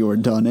not until you were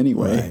done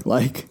anyway.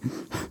 Right.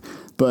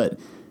 But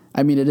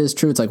it is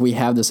true. It's like we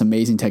have this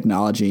amazing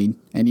technology,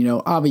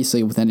 and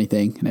obviously with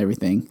anything and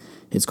everything,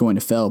 it's going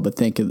to fail. But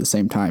think at the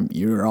same time,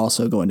 you're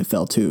also going to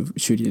fail too,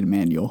 shooting in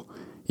manual.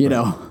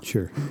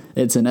 Sure,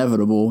 it's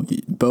inevitable.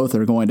 Both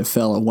are going to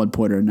fail at one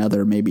point or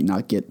another. Maybe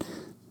not get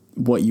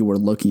what you were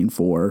looking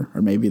for,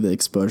 or maybe the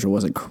exposure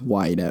wasn't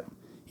quite at,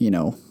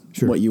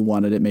 sure. what you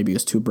wanted. It maybe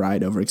was too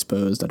bright,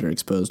 overexposed,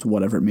 underexposed,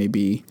 whatever it may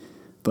be.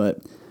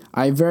 But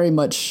I very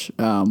much,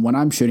 when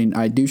I'm shooting,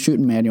 I do shoot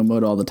in manual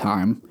mode all the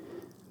time.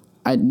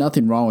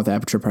 Nothing wrong with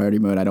aperture priority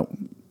mode. I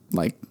don't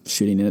like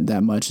shooting in it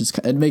that much.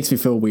 It makes me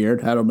feel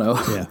weird. I don't know.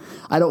 Yeah.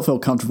 I don't feel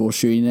comfortable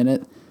shooting in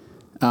it.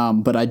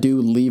 But I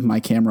do leave my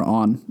camera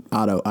on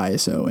auto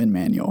ISO in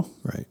manual.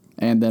 Right.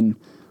 And then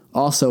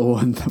also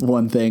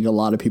one thing, a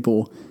lot of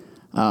people,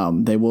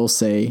 they will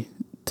say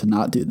to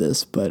not do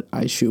this, but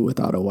I shoot with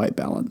auto white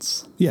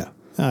balance. Yeah,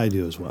 I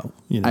do as well.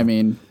 I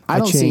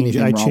don't see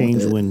anything wrong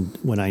change with it.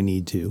 when I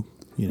need to.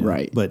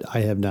 Right. But I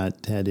have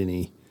not had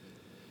any.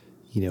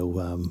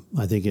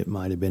 I think it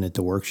might have been at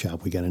the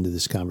workshop we got into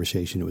this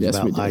conversation. It was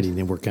about lighting,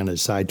 and we're kind of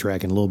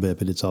sidetracking a little bit,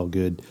 but it's all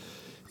good.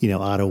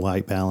 Auto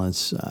white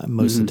balance.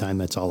 Most of the time,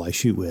 that's all I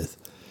shoot with.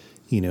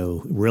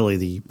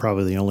 Really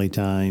probably the only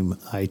time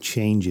I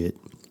change it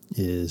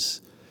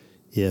is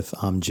if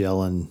I'm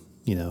gelling,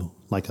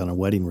 like on a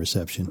wedding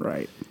reception.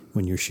 Right.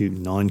 When you're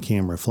shooting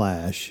on-camera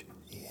flash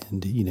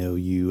and,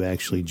 you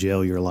actually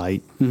gel your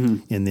light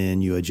and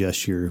then you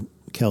adjust your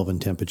Kelvin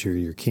temperature of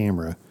your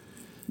camera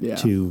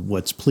to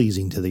what's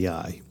pleasing to the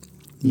eye.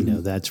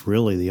 That's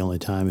really the only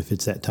time, if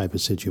it's that type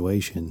of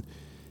situation,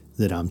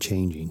 that I'm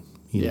changing.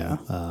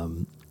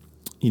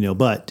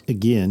 But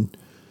again,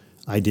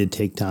 I did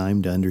take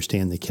time to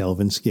understand the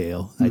Kelvin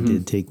scale. I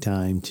did take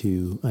time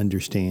to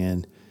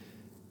understand,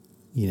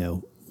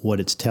 what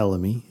it's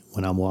telling me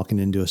when I'm walking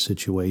into a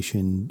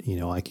situation.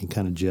 I can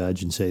kind of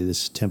judge and say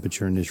this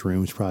temperature in this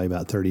room is probably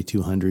about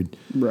 3,200.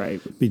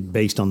 Right.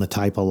 Based on the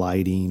type of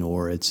lighting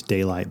or its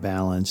daylight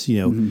balance.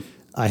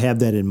 I have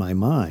that in my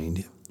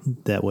mind.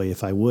 That way,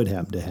 if I would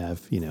happen to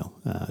have,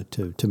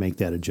 to make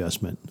that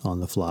adjustment on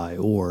the fly,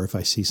 or if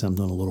I see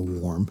something a little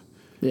warm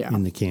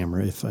in the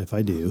camera, if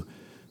I do,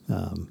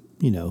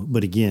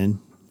 but again,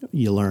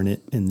 you learn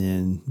it and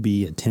then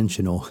be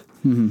intentional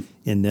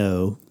and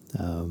know,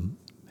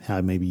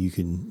 how maybe you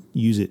can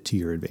use it to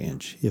your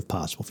advantage if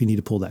possible. If you need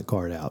to pull that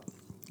card out,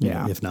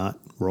 if not,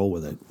 roll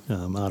with it.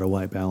 Auto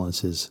white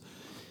balance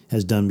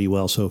has done me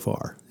well so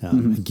far.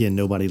 Again,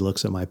 nobody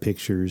looks at my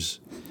pictures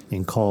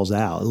and calls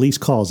out. At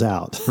least calls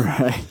out.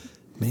 Right.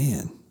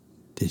 Man,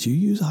 did you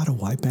use auto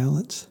white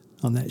balance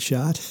on that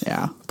shot?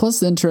 Yeah.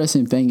 Plus, the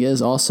interesting thing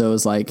is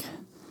like,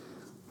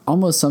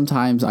 almost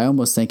sometimes I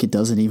almost think it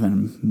doesn't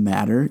even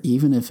matter,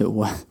 even if it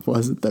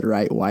wasn't the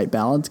right white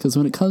balance, because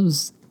when it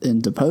comes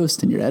into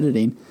post and you're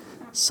editing,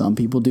 some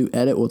people do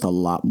edit with a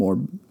lot more,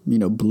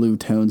 blue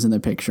tones in their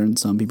picture, and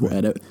some people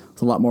edit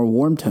with a lot more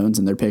warm tones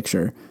in their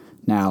picture.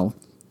 Now,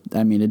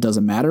 I mean, it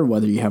doesn't matter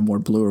whether you have more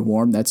blue or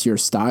warm. That's your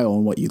style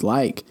and what you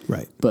like.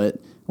 Right.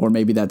 Or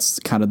maybe that's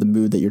kind of the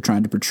mood that you're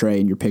trying to portray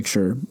in your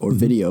picture or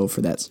video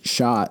for that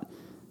shot.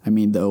 I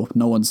mean, though,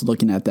 no one's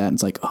looking at that and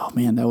it's like, oh,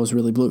 man, that was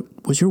really blue.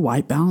 Was your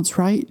white balance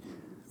right?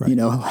 Right.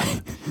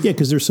 Yeah,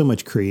 because there's so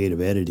much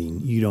creative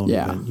editing. You don't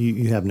even,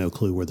 you have no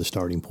clue where the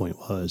starting point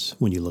was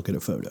when you look at a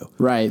photo.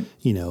 Right.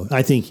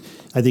 I think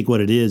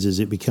what it is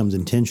it becomes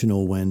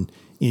intentional when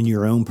in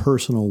your own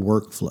personal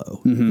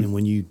workflow and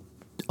when you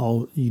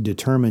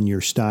determine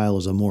your style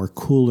is a more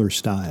cooler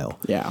style.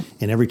 Yeah.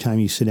 And every time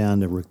you sit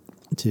down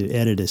to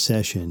edit a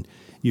session,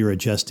 you're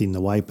adjusting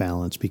the white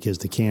balance because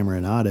the camera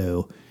in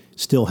auto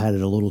still had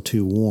it a little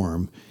too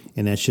warm,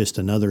 and that's just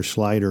another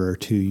slider or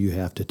two you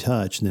have to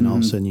touch. And then all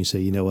of a sudden you say,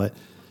 you know what,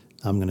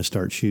 I'm going to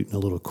start shooting a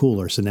little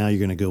cooler. So now you're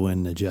going to go in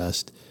and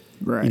adjust.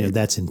 Right.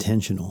 That's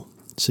intentional.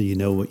 So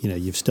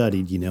you've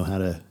studied, how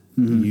to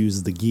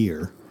use the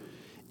gear,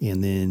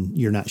 and then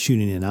you're not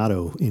shooting in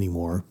auto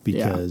anymore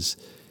because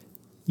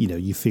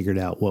you figured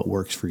out what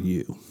works for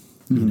you,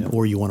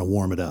 or you want to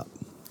warm it up.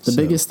 The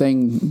biggest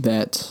thing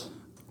that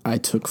I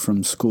took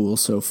from school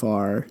so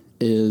far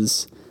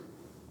is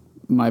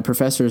my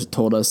professors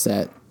told us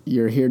that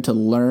you're here to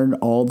learn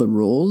all the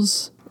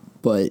rules,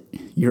 but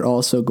you're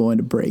also going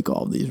to break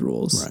all these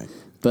rules. Right.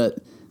 But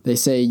they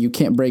say you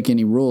can't break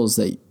any rules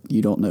that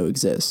you don't know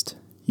exist.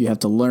 You have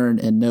to learn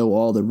and know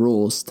all the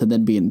rules to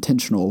then be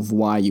intentional of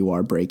why you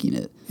are breaking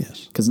it.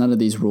 Yes. Because none of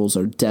these rules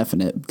are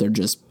definite. They're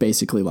just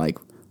basically like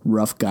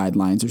rough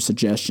guidelines or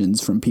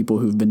suggestions from people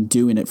who've been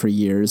doing it for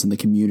years in the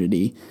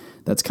community.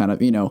 That's kind of,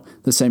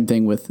 the same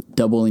thing with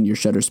doubling your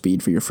shutter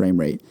speed for your frame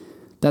rate.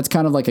 That's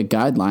kind of like a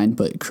guideline,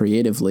 but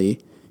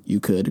creatively you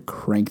could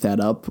crank that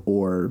up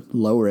or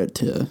lower it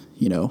to,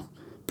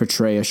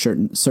 portray a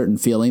certain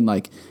feeling.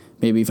 Like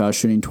maybe if I was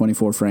shooting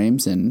 24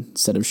 frames and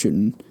instead of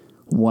shooting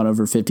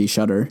 1/50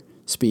 shutter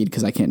speed,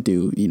 because I can't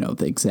do,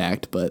 the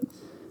exact, but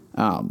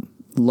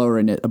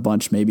lowering it a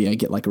bunch, maybe I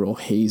get like a real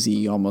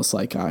hazy, almost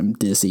like I'm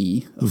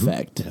dizzy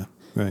effect. Yeah,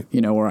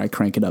 right. Or I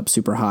crank it up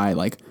super high,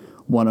 like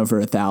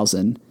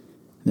 1/1000.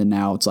 Then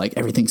now it's like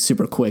everything's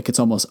super quick. It's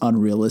almost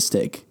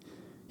unrealistic.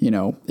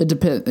 It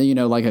depends,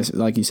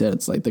 like you said,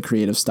 it's like the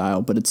creative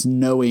style, but it's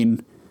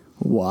knowing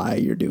why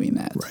you're doing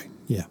that. Right.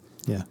 Yeah.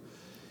 Yeah.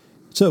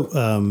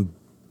 So,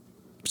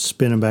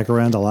 spinning back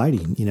around to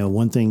lighting,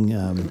 one thing,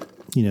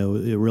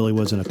 it really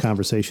wasn't a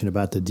conversation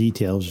about the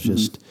details,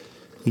 just,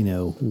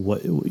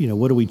 what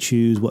do we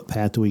choose? What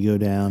path do we go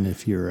down?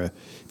 If you're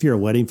a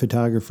wedding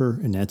photographer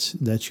and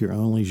that's your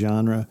only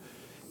genre,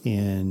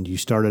 and you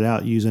started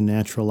out using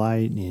natural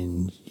light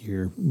and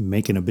you're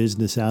making a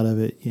business out of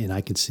it, and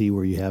I could see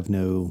where you have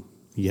no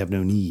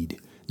need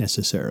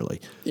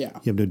necessarily. Yeah.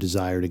 You have no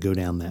desire to go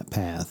down that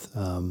path.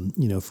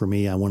 For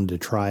me, I wanted to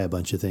try a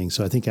bunch of things.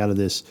 So I think out of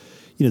this,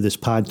 this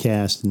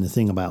podcast and the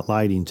thing about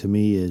lighting to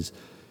me is,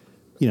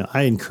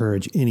 I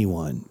encourage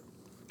anyone,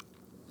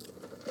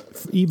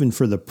 even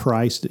for the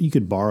price that you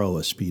could borrow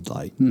a speed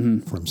light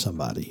from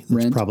somebody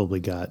that's probably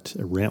got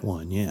rent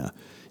one. Yeah.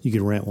 You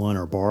could rent one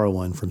or borrow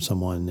one from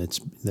someone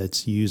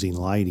that's using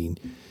lighting,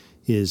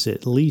 is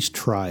at least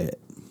try it,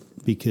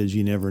 because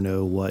you never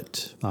know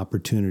what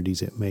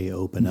opportunities it may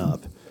open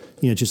up.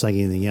 Just like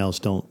anything else,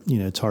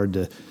 it's hard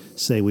to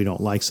say we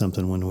don't like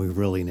something when we've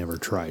really never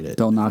tried it.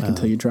 Don't knock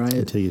until you try it.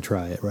 Until you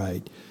try it,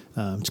 right.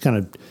 It's kind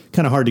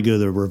of hard to go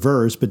the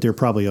reverse, but there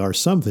probably are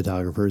some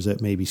photographers that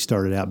maybe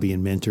started out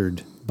being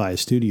mentored by a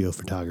studio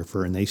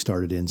photographer, and they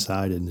started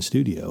inside in the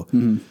studio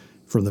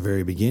from the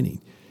very beginning.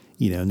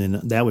 And then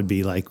that would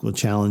be like, we'll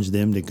challenge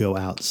them to go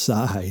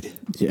outside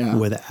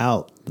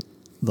without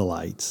the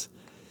lights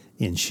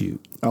and shoot.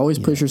 Always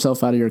push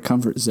yourself out of your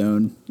comfort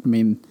zone.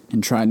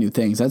 And try new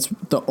things. That's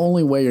the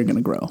only way you're going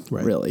to grow,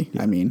 really.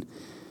 Yeah.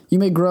 You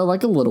may grow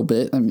like a little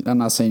bit. I'm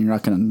not saying you're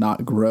not going to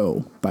not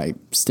grow by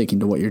sticking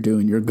to what you're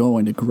doing. You're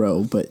going to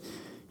grow, but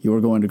you're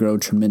going to grow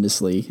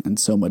tremendously and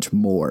so much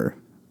more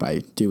by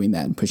doing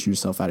that and pushing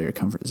yourself out of your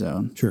comfort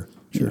zone. Sure.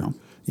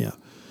 Yeah.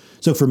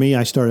 So for me,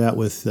 I started out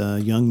with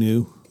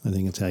Yongnuo. I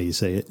think that's how you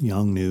say it,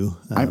 Yongnuo.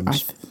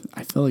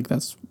 I feel like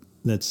that's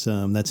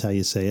how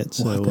you say it.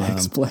 So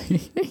explain.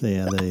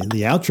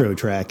 The outro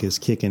track is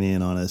kicking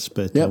in on us.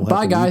 But we'll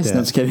bye guys. No,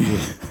 I'm just kidding.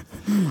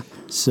 Yeah.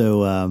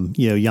 So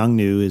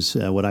Yongnuo is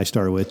what I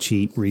started with.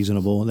 Cheap,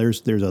 reasonable.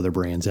 There's other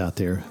brands out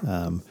there,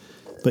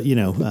 but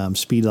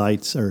speed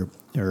lights are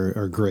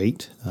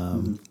great.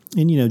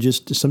 And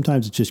just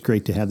sometimes it's just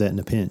great to have that in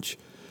a pinch.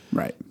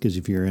 Right. Because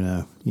if you're in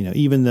a,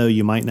 even though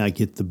you might not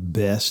get the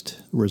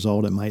best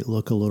result, it might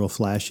look a little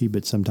flashy,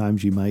 but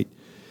sometimes you might,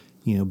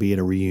 be at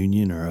a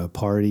reunion or a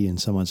party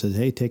and someone says,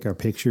 hey, take our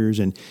pictures.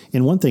 And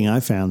one thing I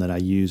found that I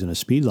use in a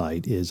speed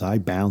light is I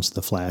bounce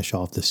the flash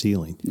off the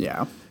ceiling.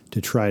 Yeah. To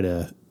try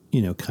to,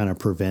 kind of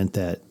prevent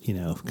that,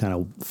 kind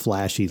of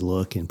flashy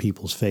look in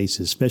people's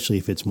faces, especially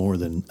if it's more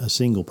than a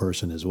single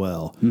person as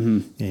well.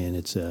 Mm-hmm. And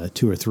it's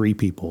 2 or 3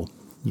 people,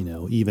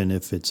 even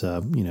if it's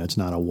it's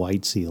not a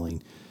white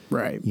ceiling.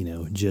 Right.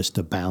 Just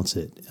to bounce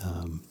it,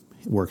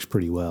 works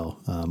pretty well.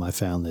 I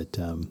found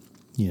that,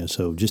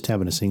 so just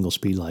having a single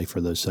speed light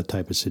for those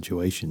type of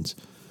situations,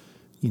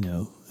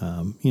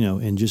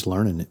 and just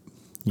learning it,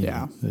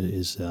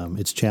 is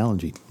it's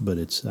challenging, but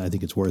I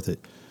think it's worth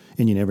it.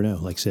 And you never know.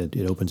 Like I said,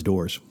 it opens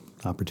doors,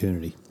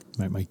 opportunity.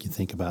 Might make you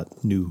think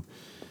about new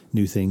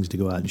things to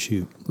go out and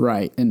shoot.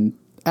 Right. And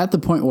at the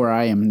point where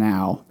I am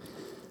now,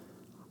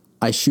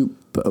 I shoot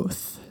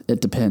both. It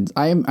depends.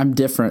 I'm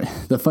different.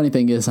 The funny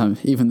thing is,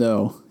 even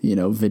though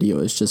video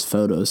is just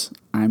photos,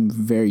 I'm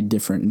very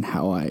different in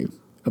how I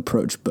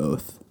approach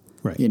both.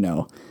 Right.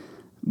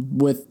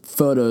 With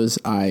photos,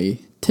 I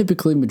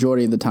typically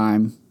majority of the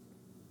time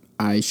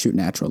I shoot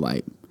natural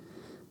light.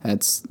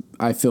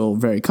 I feel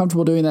very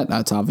comfortable doing that.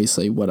 That's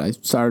obviously what I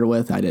started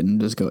with. I didn't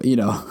just go,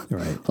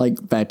 right.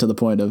 Like back to the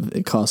point of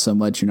it costs so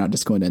much. You're not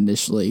just going to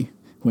initially,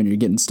 when you're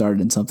getting started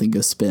in something,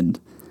 go spend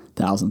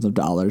thousands of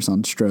dollars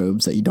on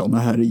strobes that you don't know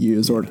how to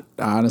use, or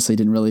I honestly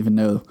didn't really even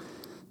know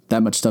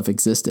that much stuff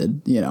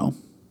existed,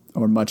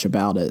 or much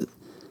about it.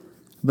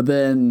 But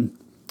then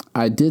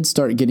I did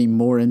start getting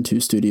more into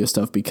studio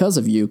stuff because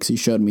of you, because you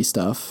showed me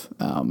stuff,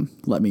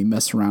 let me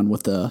mess around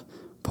with the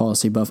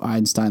Policy Buff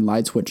Einstein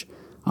lights, which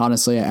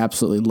honestly I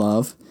absolutely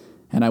love.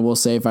 And I will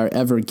say, if I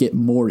ever get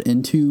more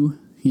into,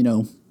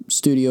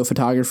 studio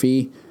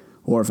photography,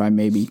 or if I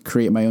maybe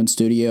create my own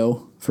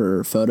studio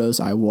for photos,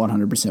 I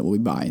 100% will be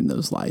buying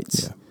those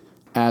lights. Yeah.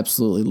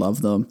 Absolutely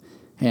love them.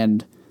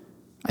 And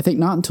I think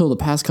not until the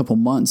past couple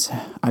months,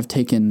 I've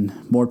taken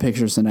more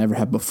pictures than I ever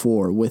have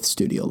before with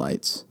studio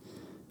lights.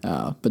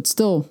 But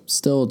still,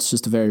 it's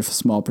just a very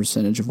small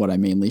percentage of what I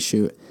mainly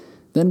shoot.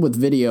 Then with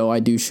video, I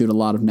do shoot a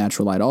lot of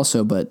natural light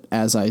also, but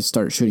as I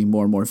start shooting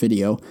more and more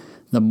video,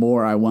 the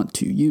more I want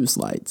to use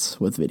lights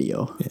with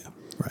video. Yeah,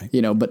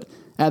 right. But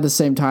at the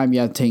same time,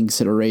 you have to take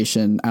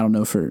consideration. I don't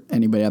know for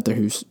anybody out there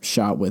who's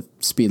shot with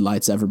speed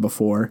lights ever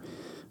before.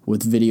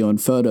 With video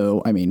and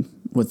photo,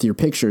 with your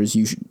pictures,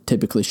 you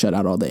typically shut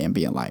out all the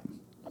ambient light.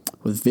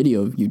 With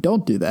video, you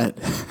don't do that.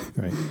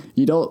 Right.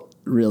 You don't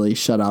really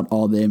shut out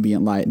all the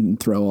ambient light and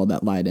throw all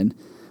that light in.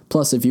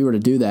 Plus, if you were to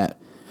do that,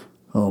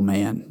 oh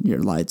man, your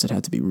lights would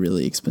have to be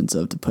really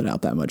expensive to put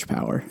out that much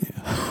power.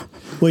 Yeah.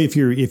 Well, if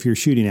you're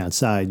shooting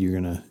outside, you're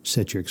going to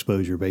set your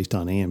exposure based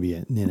on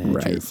ambient and then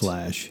add your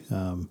flash.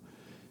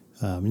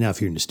 Now,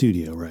 if you're in the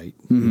studio, right,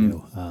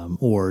 mm-hmm.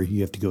 Or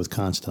you have to go with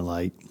constant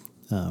light,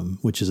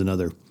 which is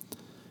another.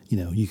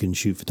 You can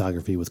shoot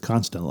photography with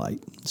constant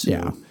light. So,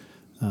 yeah.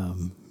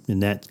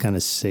 And that kind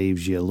of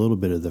saves you a little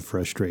bit of the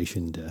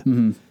frustration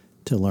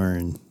to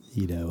learn,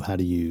 how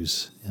to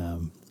use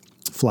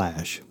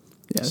flash.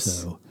 Yes.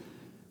 So,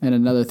 and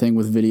another thing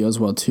with video as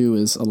well too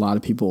is a lot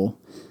of people,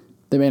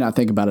 they may not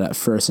think about it at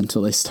first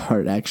until they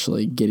start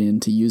actually getting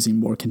into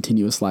using more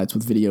continuous lights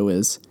with video,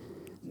 is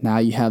now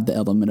you have the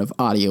element of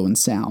audio and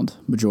sound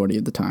majority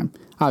of the time.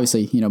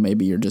 Obviously,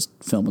 maybe you're just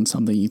filming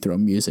something, you throw a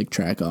music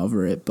track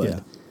over it,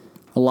 but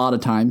a lot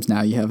of times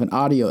now you have an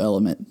audio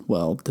element.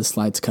 Well, this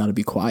light's got to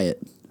be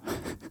quiet.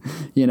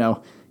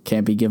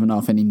 Can't be giving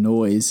off any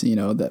noise,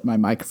 that my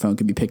microphone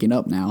could be picking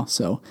up now.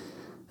 So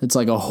it's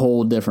like a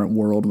whole different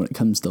world when it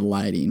comes to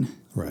lighting.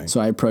 Right.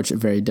 So I approach it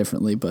very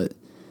differently, but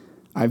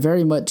I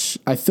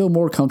feel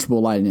more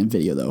comfortable lighting in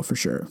video though, for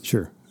sure.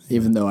 Sure.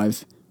 Even though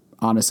I've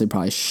honestly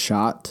probably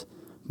shot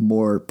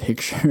more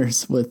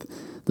pictures with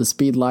the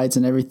speed lights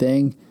and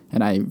everything,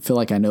 and I feel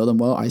like I know them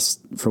well,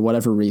 for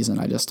whatever reason,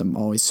 I just am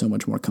always so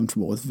much more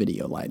comfortable with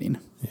video lighting.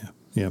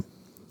 Yeah.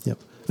 Yep.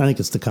 I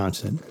think it's the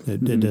constant.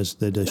 It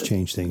does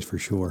change things for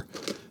sure.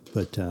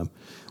 But,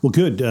 well,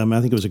 good. I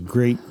think it was a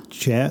great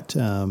chat.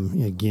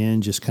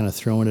 Again, just kind of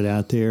throwing it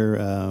out there.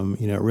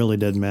 It really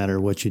doesn't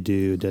matter what you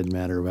do. It doesn't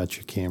matter about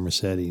your camera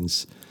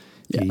settings.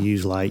 Yeah. You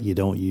use light, you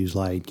don't use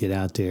light. Get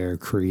out there,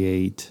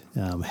 create,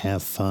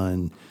 have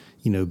fun.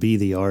 Be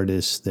the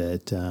artist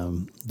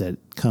that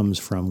comes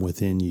from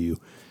within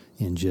you,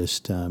 and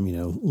just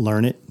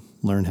learn it.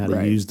 Learn how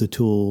to use the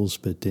tools,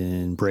 but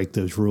then break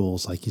those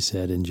rules, like you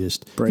said, and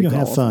just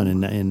have fun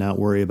and not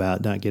worry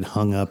about, not get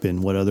hung up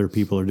in what other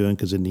people are doing,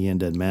 because in the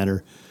end, it doesn't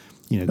matter.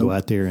 Go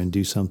out there and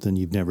do something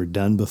you've never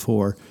done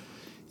before,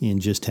 and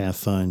just have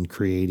fun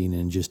creating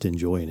and just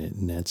enjoying it.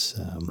 And that's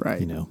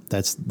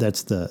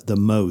that's the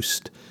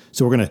most.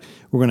 So we're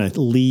gonna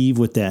leave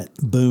with that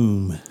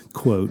boom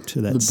quote,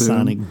 that boom.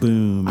 Sonic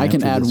boom. I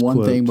can add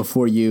one thing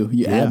before you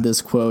add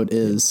this quote.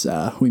 Is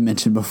we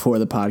mentioned before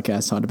the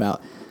podcast talked about,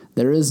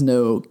 there is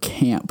no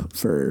camp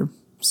for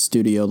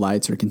studio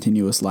lights or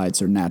continuous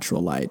lights or natural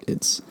light.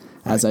 It's,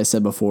 as I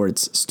said before,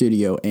 it's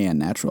studio and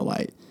natural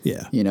light.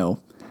 Yeah.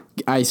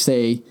 I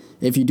say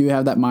if you do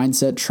have that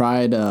mindset,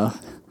 try to.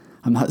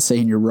 I'm not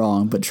saying you're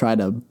wrong, but try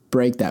to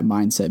break that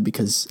mindset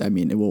because I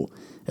mean it'll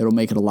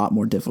make it a lot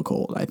more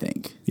difficult. I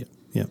think. Yeah.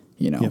 Yeah.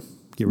 You know. Yep.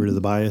 Get rid of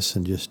the bias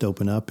and just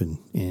open up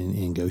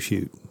and go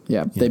shoot.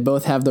 Yeah, they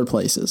both have their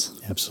places.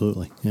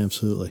 Absolutely.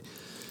 Absolutely.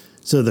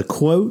 So the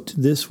quote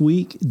this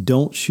week,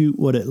 don't shoot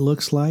what it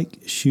looks like,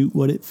 shoot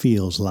what it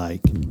feels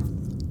like.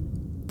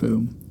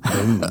 Boom.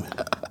 Boom.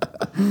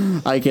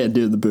 I can't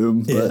do the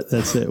boom, but Yeah,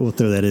 that's it. We'll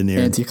throw that in there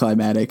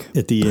anticlimactic.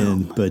 at the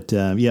end. But,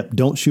 yep,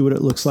 don't shoot what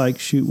it looks like,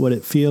 shoot what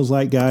it feels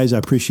like, guys. I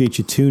appreciate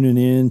you tuning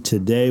in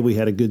today. We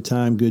had a good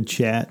time, good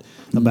chat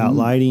about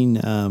lighting.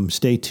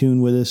 Stay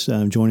tuned with us.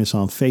 Join us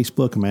on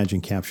Facebook,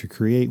 Imagine Capture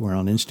Create. We're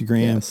on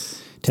Instagram.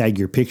 Yes. Tag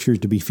your pictures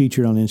to be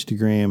featured on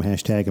Instagram,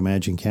 hashtag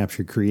Imagine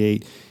Capture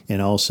Create,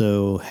 and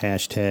also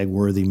hashtag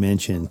Worthy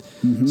Mention.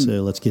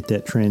 So let's get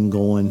that trend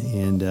going,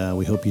 and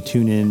we hope you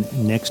tune in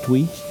next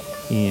week,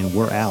 and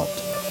we're out.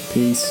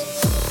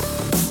 Peace.